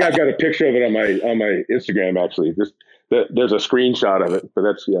 Yeah, I think I've got a picture of it on my Instagram. Actually, there's a screenshot of it. But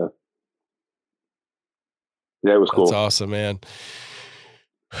that's yeah, it was cool. That's awesome, man.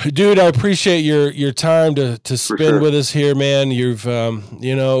 Dude, I appreciate your time to spend with us here, man. You've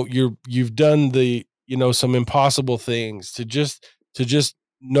you've done the some impossible things to just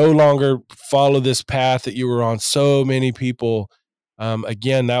no longer follow this path that you were on. So many people,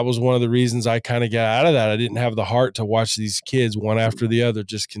 again, that was one of the reasons I kind of got out of that. I didn't have the heart to watch these kids one after the other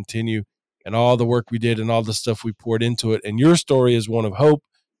just continue, and all the work we did and all the stuff we poured into it. And your story is one of hope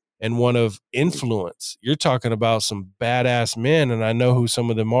and one of influence. You're talking about some badass men, and I know who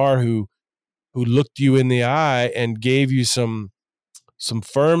some of them are, who looked you in the eye and gave you some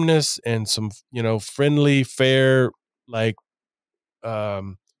firmness and some friendly, fair, like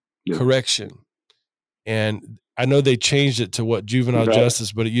correction. And I know they changed it to juvenile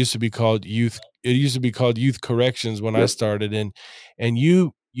justice, but it used to be called youth. It used to be called youth corrections when I started. And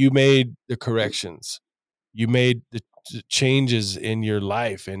you made the corrections. You made the changes in your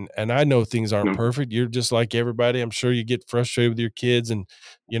life. And I know things aren't perfect. You're just like everybody. I'm sure you get frustrated with your kids and,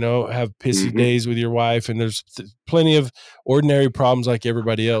 have pissy days with your wife. And there's plenty of ordinary problems like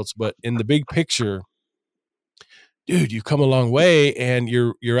everybody else. But in the big picture, dude, you've come a long way, and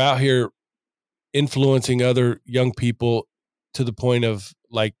you're out here influencing other young people to the point of,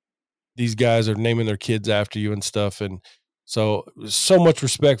 like, these guys are naming their kids after you and stuff. And so much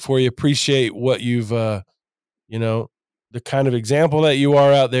respect for you. Appreciate what you've, the kind of example that you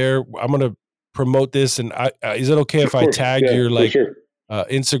are out there. I'm going to promote this. And is it okay if I tag your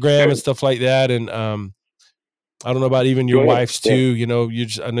Instagram and stuff like that? And, I don't know about even your wife's too,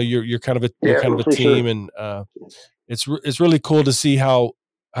 I know you're kind of a team, and, it's really cool to see how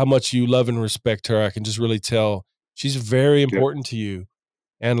much you love and respect her. I can just really tell she's very important to you.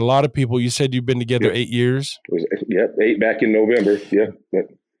 And a lot of people, you said you've been together 8 years. 8 back in November. Yeah.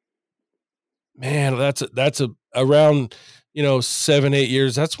 Man, that's around, 7, 8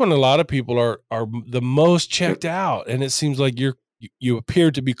 years. That's when a lot of people are the most checked out. And it seems like you appear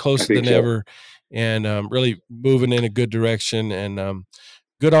to be closer than ever, and really moving in a good direction. And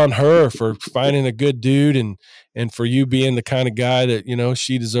good on her for finding a good dude, and for you being the kind of guy that,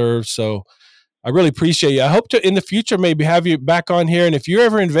 she deserves. So I really appreciate you. I hope to, in the future, maybe have you back on here. And if you're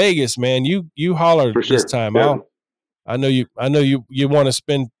ever in Vegas, man, you holler this time. Yeah. I know you want to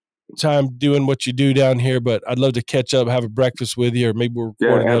spend time doing what you do down here, but I'd love to catch up, have a breakfast with you, or maybe we'll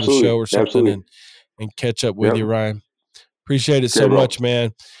record another show or something and catch up with you, Ryan. Appreciate it so much,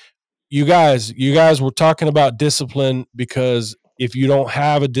 man. You guys were talking about discipline, because if you don't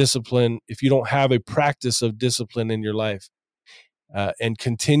have a discipline, if you don't have a practice of discipline in your life, and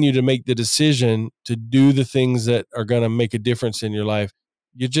continue to make the decision to do the things that are going to make a difference in your life,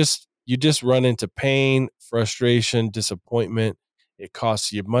 you just run into pain, frustration, disappointment, It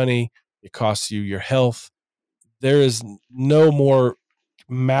costs you money. It costs you your health. There is no more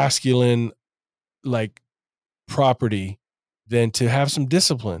masculine like property than to have some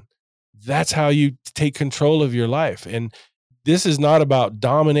discipline. That's how you take control of your life. And this is not about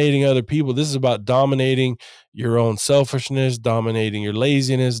dominating other people. This is about dominating your own selfishness, dominating your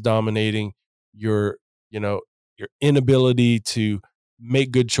laziness, dominating your, your inability to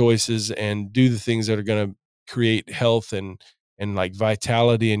make good choices and do the things that are going to create health and like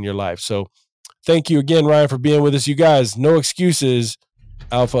vitality in your life. So thank you again, Ryan, for being with us. You guys, no excuses.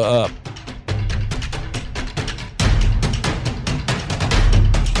 Alpha up.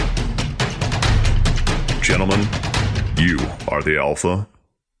 Gentlemen, you are the Alpha,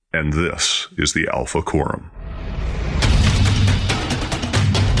 and this is the Alpha Quorum.